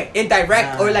kids. Yeah,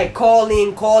 indirect Nah. or like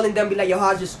calling them, be like, yo,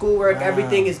 how's your schoolwork? Nah.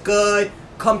 Everything is good.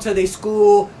 Come to their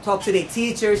school, talk to their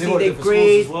teachers, They see go to their different schools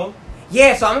grades. as well?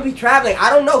 Yeah, so I'm gonna be traveling. I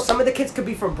don't know. Some of the kids could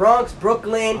be from Bronx,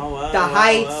 Brooklyn, Oh, wow, the wow,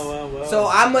 Heights. wow. So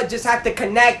I'ma just have to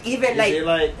connect. Even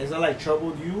Is that like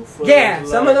troubled youth? Or yeah, is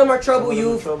it some like- of them are some trouble of them are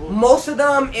youth. troubled? Most of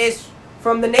them is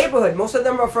from the neighborhood. Most of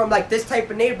them are from like this type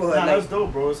of neighborhood. Nah, like, that's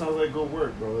dope, bro. It sounds like good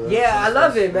work, bro. Yeah, I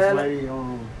love it, man.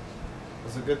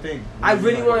 That's a good thing. I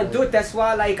really want to do it. That's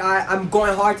why like I'm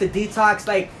going hard to detox,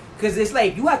 like, because it's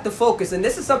like you have to focus, and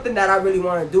this is something that I really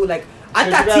want to do. Like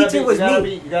I thought teaching was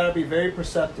me. You gotta be very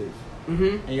perceptive,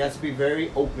 Mhm. and you have to be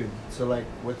very open to like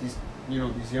what these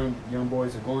these young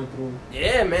boys are going through.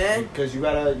 Yeah, man. Because you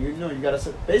gotta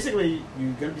basically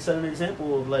you're gonna be setting an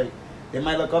example of like they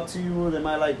might look up to you, they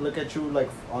might like look at you like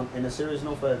in a serious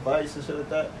note for advice and shit like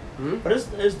that. Mhm. But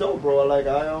it's dope, bro. Like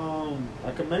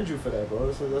I commend you for that, bro.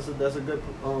 That's a good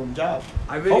job.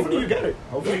 I really Hopefully will. you get it.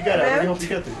 Hopefully you get it. I man. really hope you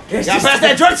get it. It's You gotta just- pass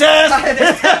that drug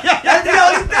test. That's the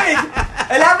only thing.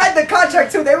 And I read the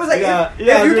contract too. They was like, Yeah, if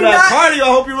yeah. you Do do that not, cardio.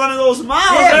 I hope you running those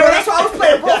miles. yeah, bro. Eric. That's why I was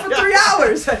playing ball for 3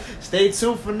 hours. Stay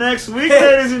tuned for next week,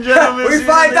 ladies and gentlemen. We See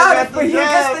find if out got if the he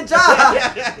gets the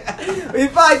job. job. We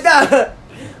find out.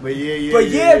 But But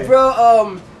yeah,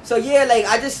 bro. So yeah, like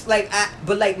I just like,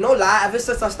 but like no lie. Ever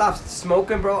since I stopped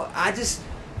smoking, bro, I just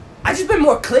been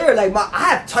more clear. Like I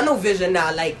have tunnel vision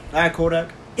now. Like All right, Kodak.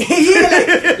 yeah,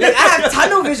 like I have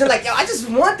tunnel vision. Like yo, I just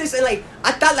want this, and like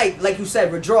I thought, like you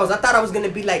said, withdrawals. I thought I was gonna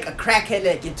be like a crackhead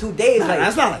like in 2 days. Nah, Like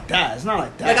that's not like that. It's not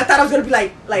like that. like I thought I was gonna be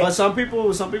like But some people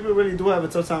really do have a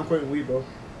tough time quitting weed, bro.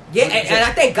 yeah, and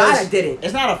I thank God I didn't.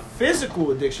 It's not a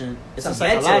physical addiction. It's a It's a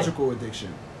mental. psychological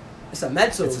addiction. It's a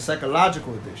mental. It's a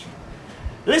psychological addiction.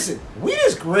 Listen, weed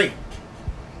is great.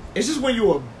 It's just when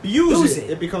you abuse it,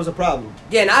 it becomes a problem.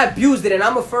 Yeah, and I abused it, and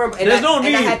I'm a firm. And There's no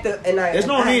need. And I had to, and I, There's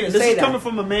and no I had need. to And this say is that. coming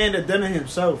from a man that done it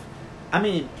himself. I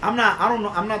mean, I'm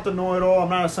not the know-it-all. I'm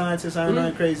not a scientist. I'm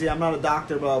not crazy. I'm not a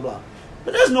doctor. Blah blah.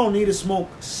 But there's no need to smoke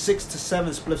 6 to 7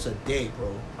 spliffs a day,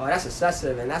 bro. Oh, that's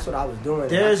excessive, and that's what I was doing.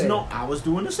 I was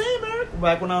doing the same, Eric.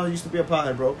 Back when I used to be a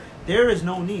pothead, bro. There is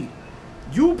no need.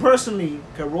 You personally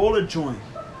can roll a joint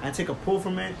and take a pull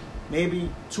from it, maybe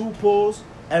 2 pulls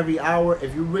every hour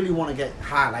if you really want to get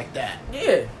high like that.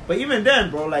 Yeah. But even then,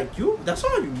 bro, like that's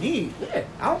all you need. Yeah.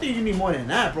 I don't think you need more than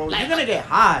that, bro. Like- You're gonna get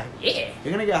high. Yeah.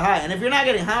 You're gonna get high, and if you're not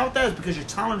getting high with that, it's because your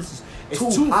tolerance is Too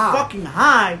too high. fucking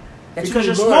high. That you Because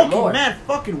you're need more and smoking more. mad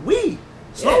fucking weed.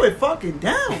 Slow Yeah. it fucking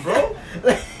down, bro.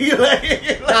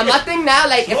 Now my thing now,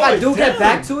 like if Slow I it do get down.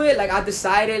 back to it, like I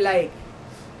decided, like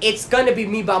it's gonna be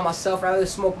me by myself rather than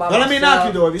smoke by Don't let myself. me knock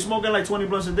you though. If you're smoking like 20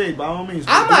 blunts a day, by all means.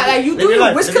 I'm do not, it. like, you Live do your you.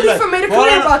 life, Wiz live your Khalifa life. made a All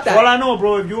career I- about that. All I know,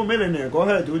 bro, if you're a millionaire, go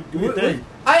ahead, do your thing.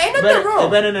 I ain't nothing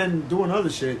wrong. Better than doing other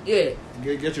shit. Yeah.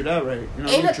 Get you that right. You know,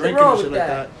 Ain't nothing drinking wrong and shit with like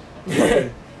that. that.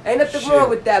 Ain't nothing Shit. wrong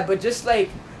with that, but just like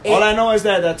All I know is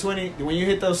that 20 when you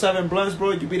hit those 7 blunts,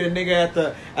 bro, you be the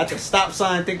nigga at the stop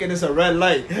sign thinking it's a red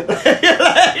light.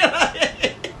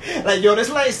 like yo,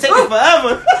 this light's taking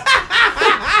forever.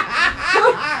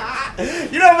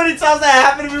 You know how many times that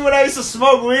happened to me when I used to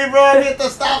smoke weed, bro? I hit the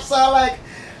stop sign like,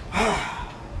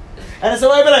 and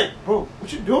so I be like, bro,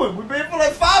 what you doing? We've been here for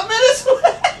like 5 minutes. once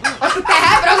that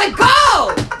happened, I was like, go!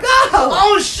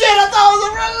 Oh shit! I thought it was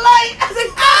a red light. I was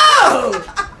like,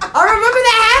 go! I remember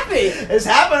that happened. It's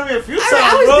happened to me a few times,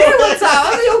 I was bro. there one time. I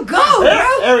was like, yo, go,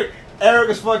 bro. Eric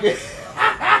was fucking.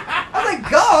 I was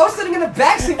like, go. I was sitting in the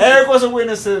backseat. Eric was a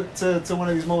witness to one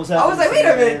of these moments. I was like, wait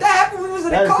a minute, that happened when we was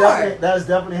in the car. That's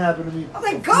definitely happened to me. I was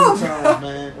like, a go, few bro. times,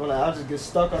 man. Well, like, I'll just get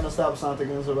stuck on the stop sign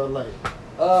thinking it's a red light.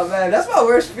 Oh man, that's my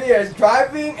worst fear is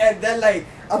driving and then like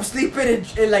I'm sleeping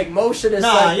in like motion and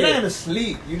Nah, stuff. you're not gonna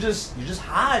sleep. You're just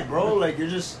high, bro. Like you're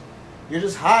just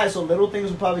high, so little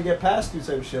things will probably get past you,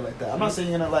 type of shit like that. I'm not saying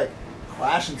you're gonna like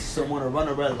crash into someone or run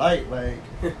a red light, like.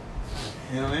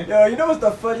 You know what I mean? Yo, you know what's the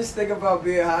funniest thing about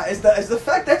being high? It's the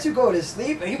fact that you go to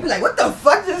sleep and you be like, what the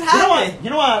fuck just happened? You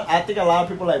know what? I think a lot of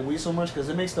people like weed so much because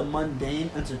it makes the mundane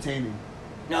entertaining.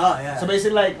 Oh yeah. So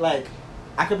basically, like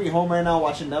I could be home right now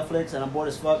watching Netflix and I'm bored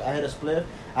as fuck. I hit a spliff.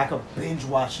 I could binge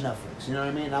watch Netflix. You know what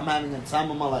I mean? I'm having the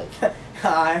time of my life.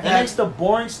 It makes the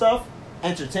boring stuff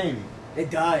entertaining. It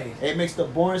does. It makes the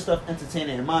boring stuff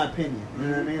entertaining, in my opinion. You know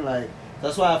what I mean? Like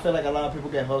that's why I feel like a lot of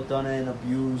people get hooked on it and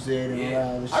abuse it and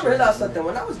all that I shit. realized something.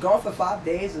 When I was gone for 5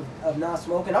 days of not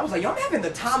smoking, I was like, yo, I'm having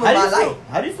the time of How do my you feel? life.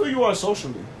 How do you feel you are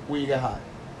socially when you get high?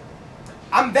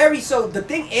 I'm very, so the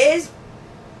thing is,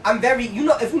 I'm very, you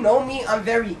know, if you know me, I'm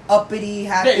very uppity,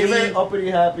 happy. Yeah, you're very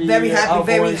uppity, happy. Very you're happy,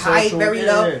 very outgoing, hype, social. very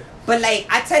Yeah, low. yeah. But like,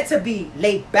 I tend to be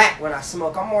laid back when I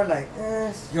smoke. I'm more like,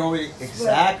 You don't really,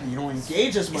 exactly. You don't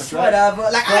engage as much, it's right? whatever.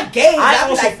 Like, I engage. I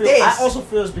be like this. I also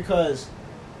feel it's because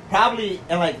probably,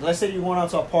 and like, let's say you're going out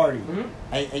to a party Mhm.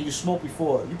 and you smoke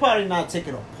before. You're probably not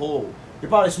taking a pull. You're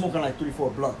probably smoking like 3-4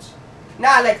 blunts.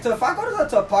 Nah, like, so if I go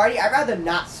to a party, I'd rather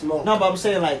not smoke. No, but I'm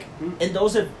saying like Mhm.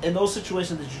 in those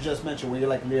situations that you just mentioned, where you're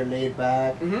like you're laid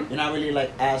back, Mhm. you're not really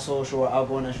like as social or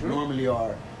outgoing as you Mhm. normally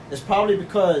are. It's probably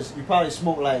because you probably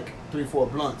smoked like 3-4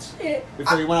 blunts Yeah,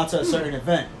 before you went out to a certain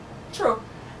event. true.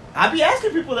 I be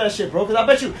asking people that shit, bro, because I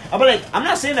bet you, I be like, I'm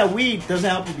not saying that weed doesn't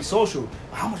help you be social,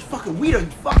 but how much fucking weed are you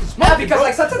fucking smoking, Nah, because bro?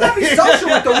 like sometimes I be social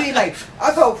with the weed. Like,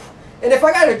 I go, and if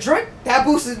I got a drink, that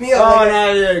boosts me up. Oh like,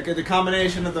 no, yeah, 'cause the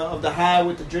combination of the high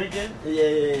with the drinking, yeah.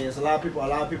 It's a lot of people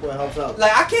it helps out.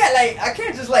 Like I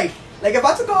can't just like if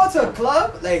I to go out to a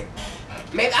club, like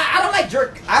maybe I don't like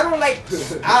jerk. I don't like.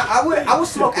 I would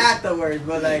smoke afterwards,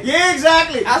 but like Yeah,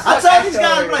 exactly. I I smoke tell these guys,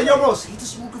 I'm afterwards. like, yo, bro, see the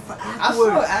smoking for afterwards. We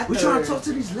trying to afterwards. talk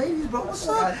to these ladies, bro. What's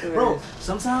smoke up, afterwards. bro?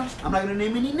 Sometimes I'm not gonna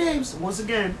name any names. Once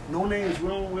again, no names. We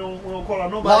don't call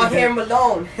out nobody. long hair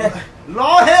Malone.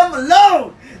 Lord have him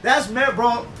alone. That's me,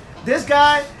 bro. This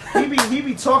guy, he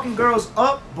be talking girls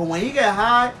up, but when he get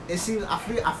high, it seems I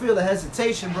feel the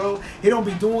hesitation, bro. He don't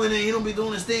be doing it. He don't be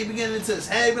doing this thing. Be getting into his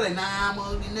head. Be like, nah, I'm a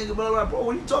ugly nigga, blah blah. Bro,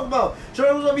 what are you talking about?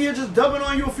 Shorty was over here just dubbing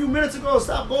on you a few minutes ago.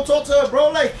 Stop, go talk to her, bro.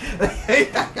 Like,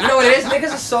 You know what it is?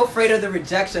 Niggas are so afraid of the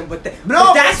rejection, but that's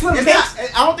what it's makes. not,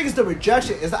 I don't think it's the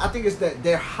rejection. I think it's that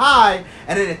they're high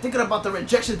and then they're thinking about the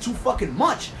rejection too fucking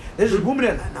much. They're just booming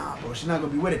it like, nah, bro, she's not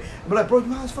gonna be with it. I'm like, bro,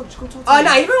 you high as fuck. Just go talk to her.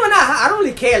 Nah, even when I don't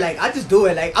really care. Like, I just do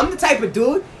it. Like, I'm the type of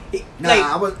dude. Nah,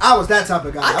 Like, I was that type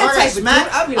of guy. I'm that If I got type of smacked,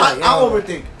 dude, I'll be like, I yo.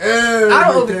 overthink.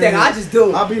 I don't overthink. I just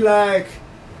do. I'll be like,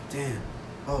 damn.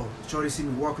 Oh, Shorty see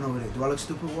me walking over there. Do I look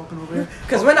stupid walking over there?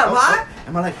 'Cause when I'm high-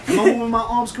 am I moving my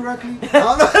arms correctly? I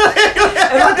don't know.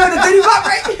 am I doing the Diddy Bop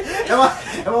right?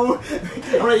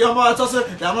 I'm like, yo, ma, I told her,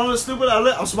 I'm not stupid.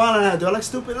 I'm smiling at her. Do I look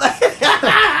stupid? Like,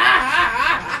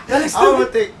 That looks I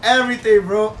stupid. overthink everything,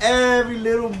 bro. Every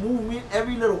little movement,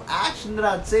 every little action that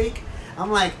I take.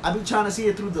 I'm like, I be trying to see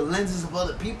it through the lenses of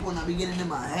other people, and I be getting in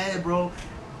my head, bro.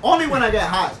 Only when I get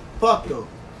high. Fuck though.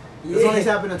 It's only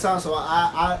happened in time. So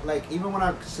I like, even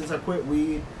when since I quit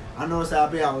weed, I noticed that I'll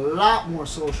be a lot more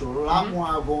social, a lot more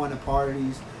outgoing to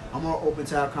parties. I'm more open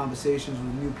to have conversations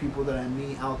with new people that I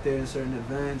meet out there in certain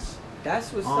events.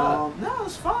 That's what's up. No,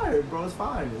 it's fire, bro. It's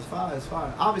fire.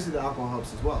 Obviously, the alcohol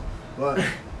helps as well, but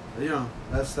you know,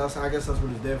 that's I guess that's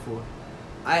what it's there for.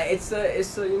 It's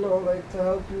a you know, like, to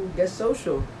help you get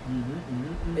social.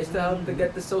 It's to help to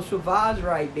get the social vibes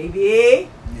right, baby.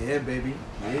 Yeah, baby.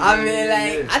 Yeah, I mean, yeah,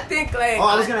 like, yeah. I think, like. Oh,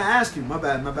 I was gonna ask you. My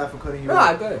bad for cutting you Nah,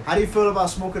 off. go ahead. How do you feel about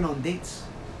smoking on dates?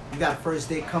 You got a first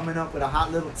date coming up with a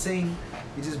hot little ting.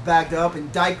 You just backed up in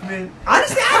Dykeman.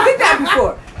 Honestly, I did that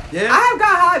before. Yeah. I have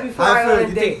got high before I I went feel. on a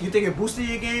You date. think it boosted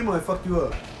your game or it fucked you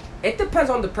up? It depends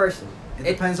on the person. It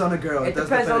depends on the girl. It does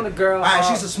depends on the girl. All right,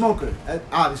 she's a smoker.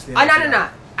 Obviously. No.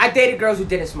 I dated girls who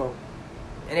didn't smoke,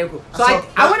 and they were cool. So So-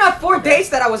 I went on 4 dates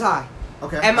that I was high,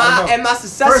 Okay. and my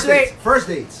success rate First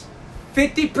dates.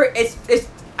 50. It's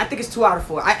I think it's 2 out of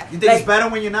 4. You think it's better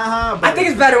when you're not high? I think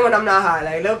it's better when I'm not high.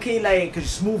 Like, low key, like. Because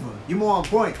you're smoother. You're more on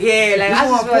point. Yeah, like, you're I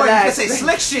more just on point. You can relax. say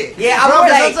slick shit. Yeah, I'm bro, more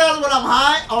 'cause like- sometimes when I'm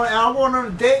high or I'm going on a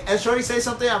date and Shorty say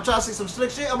something, I'm trying to say some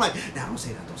slick shit. I'm like, nah, don't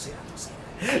say that.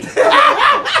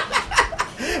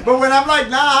 But when I'm like,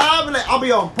 nah, I'll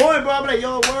be on point, bro. I'll be like,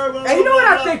 yo, word, blah, And you know blah, what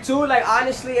I blah. think too? Like,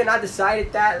 honestly, and I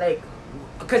decided that, like,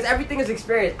 because everything is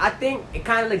experience. I think it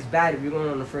kind of looks bad if you're going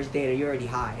on the first date and you're already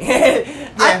high.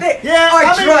 I think,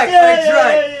 or drunk.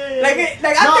 Like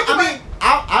No, I think.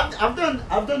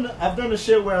 I've done the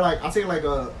shit where like I'll take like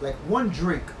one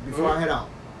drink before I head out.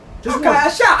 Just Okay, one. a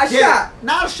shot.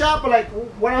 Not a shot, but like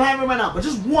what I'm having right now. But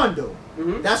just one though.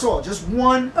 Mhm. That's all. Just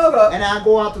one. Okay. And I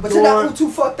go out the But door. you're not too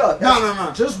fucked up.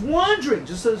 No. Just one drink.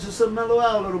 Just to mellow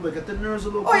out a little bit. Get the nerves a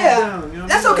little Oh calm yeah, down. You know what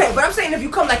that's I mean? okay. But I'm saying if you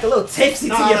come like a little tipsy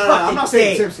No, to your fucking I'm not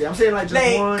saying date, tipsy. I'm saying like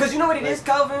just one. because you know what it like, is,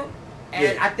 Calvin. And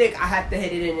Yeah. I think I have to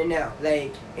hit it in and out.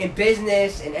 Like, in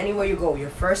business and anywhere you go, your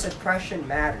first impression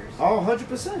matters. Oh,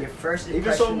 100%. Your first Even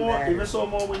impression so matters.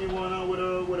 more when you're going out with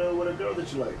a girl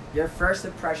that you like. Your first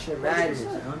impression matters.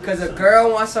 100%. Because a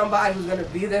girl wants somebody who's gonna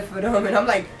be there for them. And I'm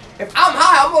like, if I'm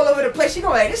high, I'm all over the place. She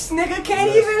gonna like, this nigga can't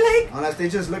Yes. even like. Unless they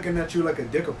just looking at you like a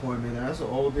dick appointment, and that's a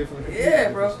whole different.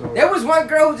 Yeah, bro. story. There was one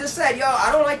girl who just said, yo, I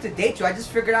don't like to date you. I just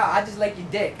figured out I just like your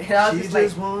dick. And I was She just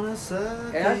just like, wanna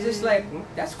suck. and I was just like,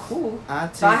 that's cool. I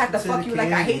So I take had to to fuck the you like I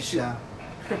candy hate you. shop.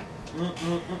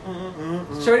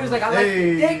 Shorty was like, I like Hey.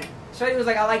 your dick. Shorty was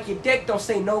like, I like your dick. Don't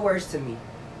say no words to me.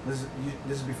 This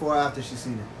is before or after she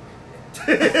seen it.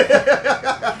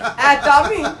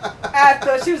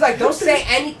 After she was like, don't say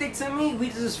anything to me, we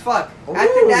just fuck.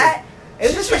 After that,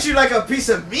 it she was treats just you like a piece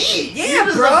of meat. Yeah, you're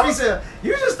just bro.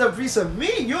 You're just a piece of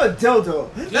meat. You're a dildo.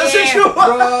 That's yeah, what you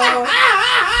bro. are.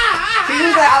 She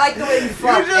was like, I like the way you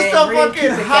fuck. You're just and a really fucking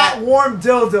keep it hot, that- warm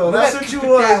dildo. That's what you keep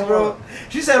it that was, bro. warm.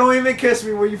 She said, don't even kiss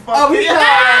me when you fuck Oh, me. she said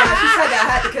that I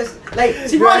had to kiss. Like,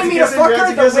 she You had wanted to me to kiss her? fuck You had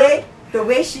her to kiss her? the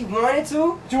way she wanted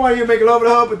to. You want you to make love to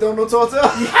her, but don't talk to her?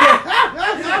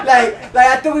 like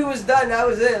after we was done, that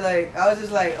was it. Like, I was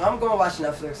just like, I'm gonna watch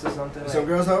Netflix or something. Some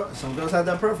girls have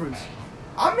that preference.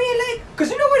 I mean, like, cause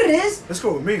you know what it is. Let's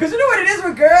go with me. Cause you know what it is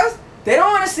with girls. They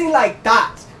don't want to see like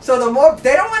dots. So the more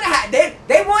they don't want to have, they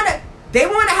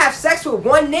want to have sex with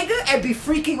one nigga and be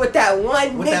freaky with that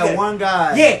one With nigga. that one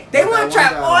guy. Yeah, they With want to that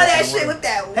try one all guy, that with shit one. with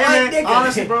that Hey one man, nigga.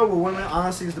 honestly, bro, with women,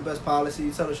 honesty is the best policy.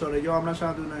 You tell the show that, yo, I'm not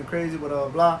trying to do nothing crazy, blah,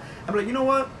 blah. I'm like, you know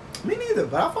what? Me neither,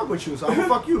 but I fuck with you, so I'm gonna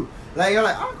fuck you. Like, you're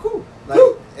like, oh, cool. Like,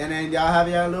 and then y'all have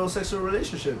your little sexual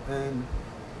relationship, and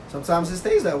sometimes it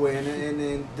stays that way, and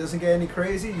it doesn't get any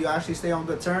crazy. You actually stay on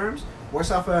good terms. Works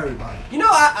out for everybody.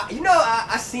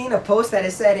 I seen a post that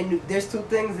it said there's two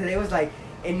things that it was like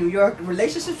in New York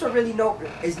relationships are really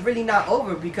not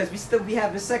over because we still be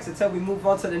having sex until we move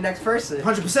on to the next person.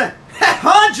 100%.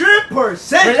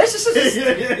 100%.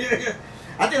 Relationships.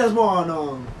 I think that's more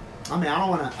on. I mean, I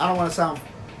don't wanna sound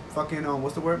fucking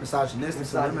what's the word, misogynistic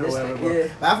to women or whatever, bro. Yeah.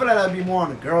 But I feel like that'd be more on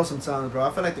the girls sometimes, bro.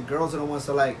 I feel like the girls are the ones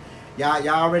that like. Y'all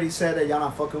already said that y'all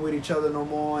not fucking with each other no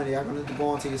more and y'all gonna go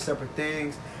on to your separate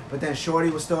things. But then Shorty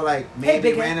was still like maybe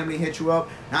big randomly hit you up.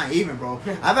 Not even, bro.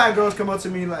 I've had girls come up to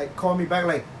me like call me back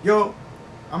like, yo,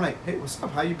 I'm like, hey, what's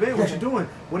up? How you been? What you doing?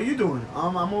 What are you doing?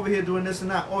 I'm over here doing this and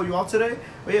that. Oh, you off today?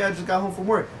 Oh yeah, I just got home from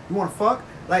work. You wanna fuck?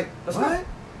 Like, That's what?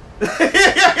 Those are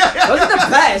the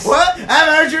best. What?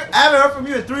 I haven't heard from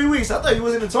you in 3 weeks. I thought you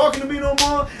wasn't even talking to me no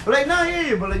more. But like, nah,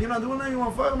 yeah, but like you're not doing that. You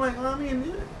want to fuck? I'm like, I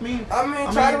mean,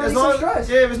 try to release some stress.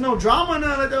 Yeah, if there's no drama and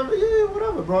nothing like that, I'm like, yeah,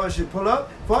 whatever, bro. I should pull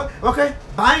up, fuck, okay,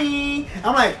 bye.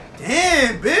 I'm like,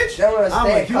 damn, bitch. I'm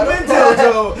a human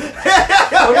dildo.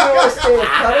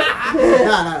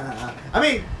 Nah. I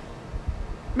mean.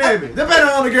 Maybe. Depending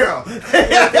on the girl. Yeah,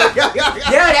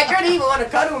 that girl didn't even want to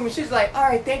cuddle with me. She's like,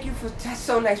 alright, thank you that's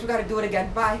so nice. We gotta do it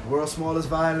again. Bye. World's smallest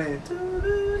violin.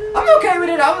 I'm okay with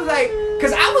it. I was like,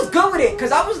 cause I was good with it.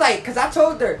 Cause I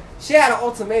told her she had an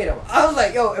ultimatum. I was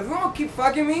like, yo, if you want to keep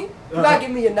fucking me, you gotta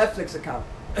give me your Netflix account.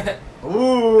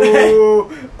 Ooh. He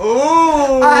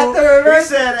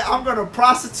said, I'm gonna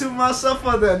prostitute myself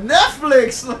for the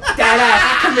Netflix. That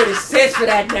ass, I committed sins for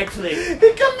that Netflix. He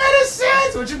committed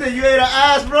sins. What you think? You ate her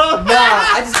ass, bro? Nah,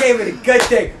 I just gave it a good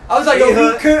thing. I was like, yo,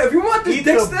 if you want this Eat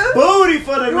dick the still, booty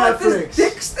for the you want Netflix. this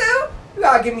dick still, you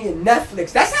gotta give me a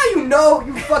Netflix. That's how you know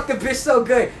you fucked the bitch so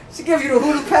good. She gives you the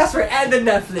Hulu password and the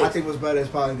Netflix. I think what's better is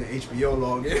probably the HBO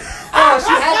login. Oh,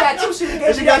 she had that too. She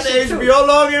If she got the HBO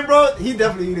login, bro, he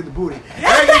definitely eating the booty.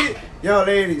 Yo,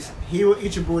 ladies, he will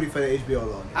eat your booty for the HBO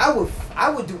login. I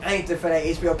would do anything for that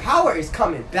HBO. Power is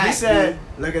coming back. He said,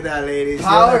 dude. look at that, ladies.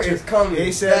 Power is coming.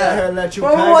 He said he'll let you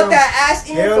When peg we want him. that ass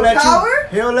in for power?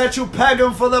 He'll let you peg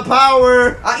him for the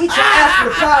power. I'll eat your ass for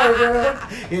the power, girl.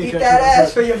 Eat that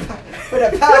ass for the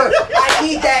power. I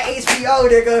need that HBO,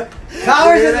 nigga.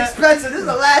 Powers is expensive. This is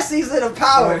the last season of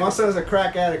Power. My son's a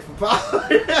crack addict for Power.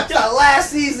 It's the last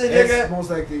season, nigga. It's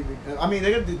most likely. I mean,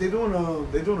 they're doing a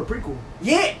prequel.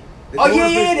 Yeah. They're Oh doing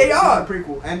yeah, a prequel. they are. They're doing a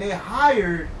prequel, and they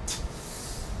hired.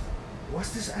 What's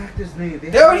this actor's name?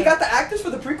 They already got the actors for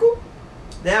the prequel.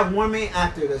 They have one main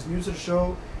actor that's new to the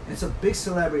show, and it's a big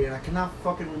celebrity, and I cannot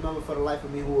fucking remember for the life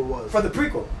of me who it was. For the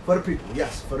prequel. For the prequel,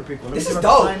 yes, for the prequel. Let This me is see if I can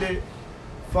dope. find it.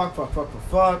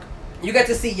 Fuck. You get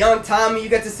to see young Tommy. You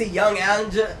get to see young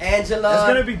Angela. It's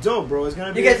gonna be dope, bro. It's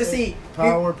gonna be. You get to see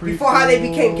Power before how they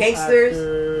became gangsters.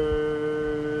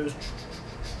 Actors.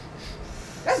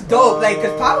 That's dope. Like,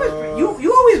 cause Power.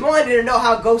 You always wanted to know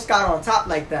how Ghost got on top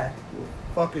like that.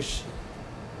 Fucking shit.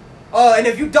 Oh, and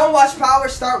if you don't watch Power,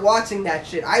 start watching that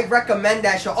shit. I recommend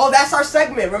that show. Oh, that's our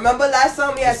segment. Remember last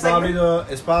time we had segment?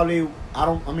 It's probably I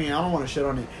don't want to shit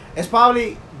on it. It's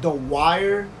probably the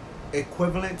Wire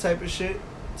equivalent type of shit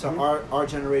to our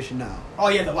generation now. Oh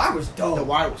yeah, The Wire was dope. The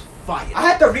Wire was fire. I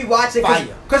had to rewatch it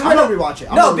because I'm gonna rewatch it.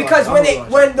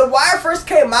 When The Wire first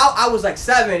came out, I was like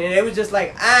 7, and it was just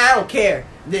like I don't care.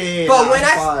 Yeah, but nah, when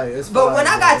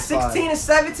I got it's 16 fire. and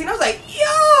 17, I was like,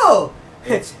 yo.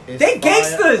 It's they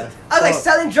gangsters. I was like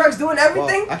selling drugs, doing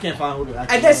everything. I can't find who the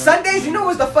actor And then is. Sundays, you know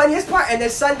what's the funniest part? And then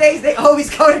Sundays, they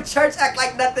always go to church, act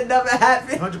like nothing never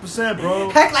happened. 100%, bro.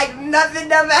 Act like nothing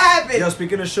never happened. Yo,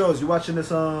 speaking of shows, you watching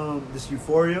this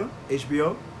Euphoria,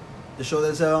 HBO? The show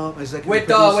that's executive with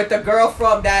produced. the girl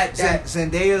from that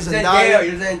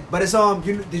Zendaya. But it's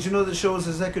did you know the show is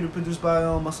executive produced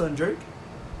by my son Drake?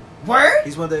 Word?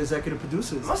 He's one of the executive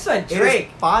producers. My son It Drake.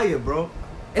 is fire, bro.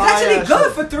 It's actually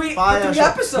good for three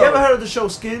episodes. You ever heard of the show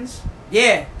Skins?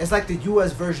 Yeah. It's like the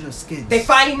U.S. version of Skins. They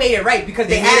finally made it right because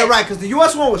they made it right because the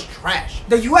U.S. one was trash.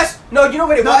 The U.S. No, you know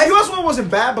what it was? The U.S. one wasn't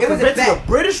bad, but compared to the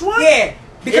British one, yeah.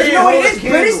 Because you know what it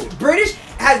is? British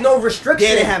has no restriction.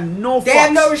 Yeah, they have no fucks. They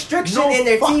have no restriction in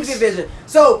their TV vision.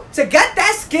 So to get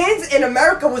that Skins in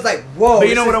America was like, whoa. But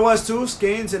you know what it was too?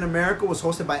 Skins in America was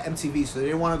hosted by MTV, so they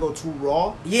didn't want to go too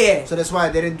raw. Yeah. So that's why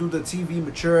they didn't do the TV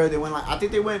mature. They went like, I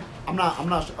think they went. I'm not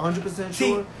 100%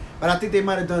 sure, but I think they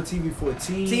might have done TV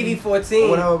 14. TV 14. Or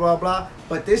whatever, blah blah.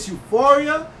 But this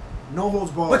Euphoria. No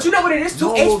holds barred. But you know what it is too?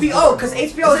 No HBO, because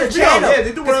HBO is a channel. Yeah,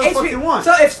 they do whatever the fuck they want.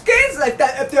 So if Skins like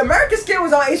that, if the American Skin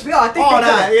was on HBO, I think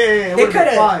they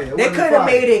could have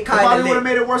made it kind of. Probably would have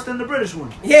made it worse than the British one.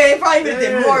 Yeah, they probably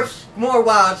did more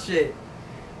wild shit.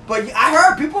 But I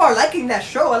heard people are liking that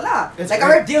show a lot. I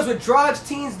heard deals with drugs,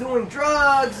 teens doing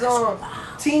drugs,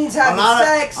 teens having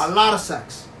sex. A lot of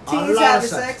sex. Teens having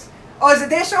sex. Oh, is it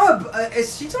they showing?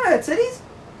 Is she showing her titties?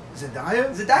 Zendaya?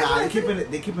 Nah,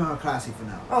 they keeping her classy for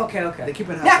now. Okay. They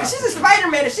keeping her. Yeah, cause she's a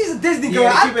Spider-Man and she's a Disney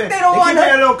girl. They don't want her. They keep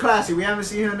her a little classy. We haven't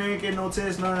seen her naked, no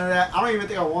tits, none of that. I don't even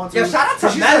think I want to. Yo, shout out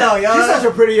to Mello, yo. She's such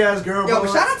a pretty ass girl. Yo,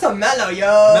 but shout out to Mello,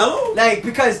 yo. Mello? Like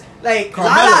because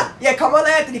Carmelo. Carmelo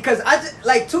Anthony. Cause I just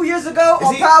like 2 years ago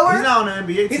on Power. He's not on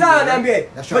the NBA team. He's not on the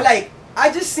NBA. That's right. But like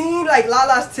I just seen like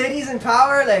Lala's titties in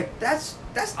Power. Like that's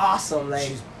awesome. Like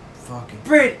she's fucking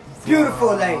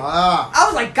beautiful. Like I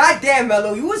was like, God damn,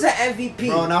 Mello, you was an MVP.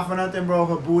 Bro, not for nothing, bro.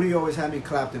 Her booty always had me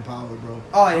clapped in Power, bro.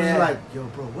 Oh I yeah. was like, yo,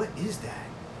 bro, what is that?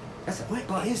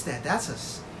 What is that? That's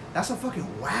a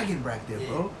fucking wagon back there,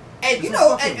 bro. And you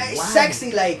know, and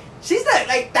sexy, like she's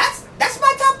like that's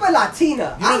my type of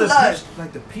Latina. You know I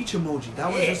love the peach emoji.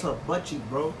 That was just her butt cheek,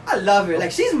 bro. I love her.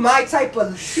 Like she's my type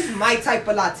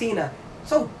of Latina.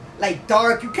 So like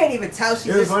dark, you can't even tell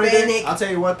she's Hispanic. I'll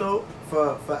tell you what though,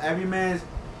 for every man,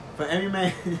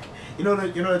 you know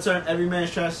the term every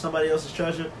man's trash is somebody else's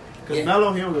treasure. Cause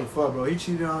Mello, he don't give a fuck, bro. He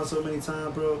cheated on her so many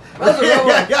times, bro. Mello's a real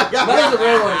one. Mello's a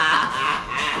real one.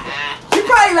 She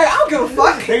probably like, I don't give a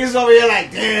fuck. Niggas over here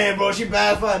like, damn, bro, she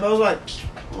bad for him. I was like,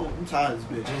 oh, I'm tired of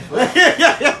this bitch. I'd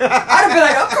have been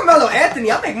like, I'm Carmelo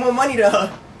Anthony. I make more money than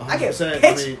her. I get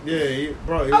pitched. I mean,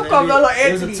 I'm Carmelo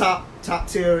Anthony. He was a top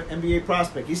tier NBA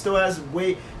prospect. He still has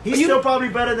weight. He's still probably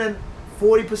better than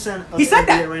 40% of he said NBA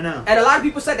that right now. And a lot of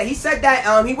people said that. He said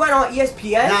that he went on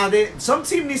ESPN. Nah, some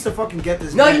team needs to fucking get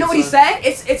this. No, you know what he said?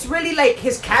 It's really like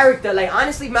his character. Like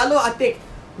honestly, Melo, I think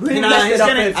really messed it up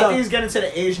for himself. I think he's getting to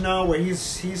the age now where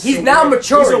he's now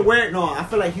maturing. He's aware. No, I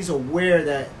feel like he's aware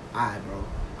that bro,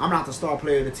 I'm not the star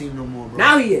player of the team no more, bro.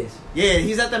 Now he is. Yeah,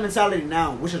 he's at that mentality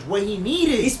now, which is what he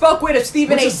needed. He spoke with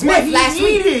Stephen A. Smith last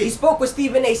week. He spoke with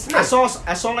Stephen A. Smith. I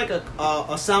saw like a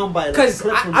soundbite. Because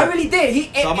I really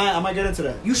did. So I might get into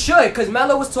that. You should, because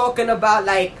Melo was talking about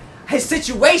like his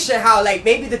situation, how like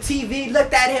maybe the TV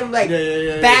looked at him like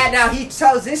bad. Now he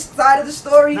tells this side of the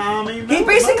story. Nah, I mean, he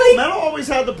basically Melo always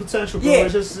had the potential, bro. Yeah.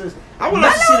 It's just I would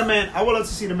love to see the man. I would love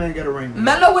to see the man get a ring.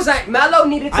 Melo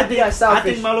needed to be unselfish. I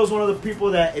think Melo's one of the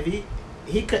people that if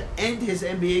he could end his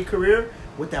NBA career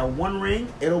with that one ring,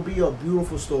 it'll be a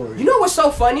beautiful story. You know what's so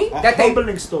funny?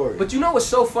 Humbling story. But you know what's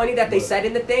so funny that they said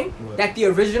in the thing? That the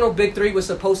original Big Three was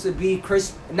supposed to be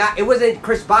Chris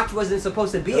Bosh wasn't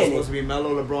supposed to be in it. It was supposed to be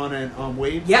Melo, LeBron, and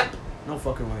Wade? Yep. No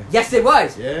fucking way. Yes, it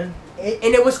was. Yeah.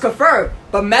 And it was confirmed.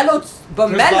 But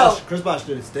Chris Bosh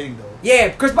did his thing though. Yeah,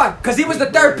 Chris Bosh, because he was the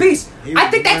third piece.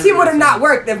 I think that team would have not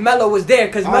worked if Melo was there.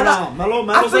 Because Melo's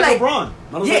like LeBron.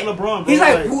 Melo's like LeBron, bro. He's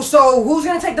like, who's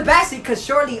gonna take the backseat? Because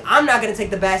surely I'm not gonna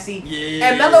take the backseat.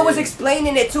 And Melo was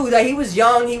explaining it too. That he was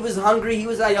young, he was hungry. He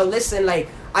was like, yo, listen, like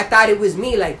I thought it was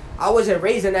me. Like I wasn't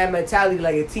raised in that mentality,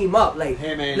 like a team up. Like,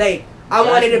 hey, man. Like I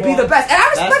wanted to be the best, and I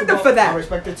respect him for that. I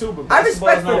respect it too, but I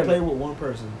respect not play with one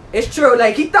person. It's true.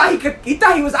 Like he thought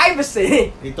he was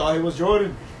Iverson. He thought he was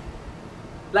Jordan.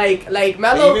 Like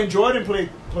Melo. Even Jordan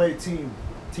played team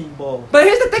ball. But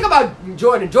here's the thing about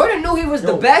Jordan. Jordan knew he was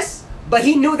the best, but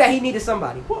he knew that he needed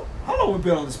somebody. What? How long we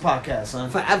been on this podcast, son?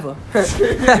 Forever.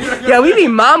 Yeah, we be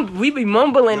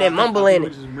mumbling and mumbling. We're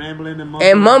just rambling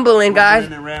and mumbling, guys.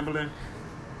 And rambling.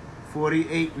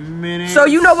 48 minutes. So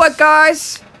you know what,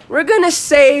 guys? We're gonna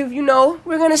save.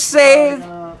 We're gonna save.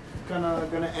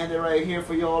 Gonna end it right here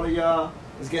for all of y'all.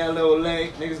 It's getting a little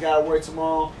late. Niggas gotta work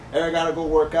tomorrow. Eric gotta go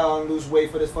work out and lose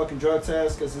weight for this fucking drug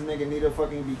test because this nigga need to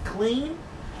fucking be clean.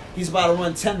 He's about to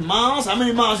run 10 miles. How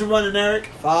many miles you running, Eric?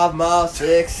 5 miles,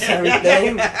 6,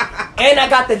 everything. And I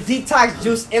got the detox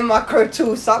juice in my crib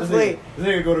too. Stop playing. This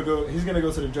nigga he's gonna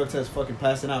go to the drug test fucking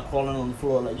passing out, crawling on the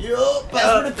floor like, yo,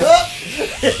 pass me the cup.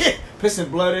 Pissing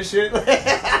blood and shit.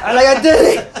 I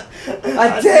did it.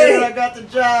 I did it. I got the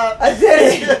job. I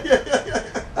did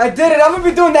it. I did it. I'm gonna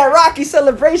be doing that Rocky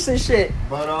celebration shit.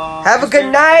 But have a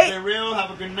good night. Real.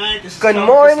 Have a good night. This is good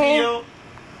morning.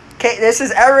 Okay, this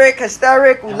is Eric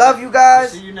Hysteric. We love you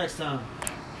guys. See you next time.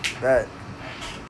 Right.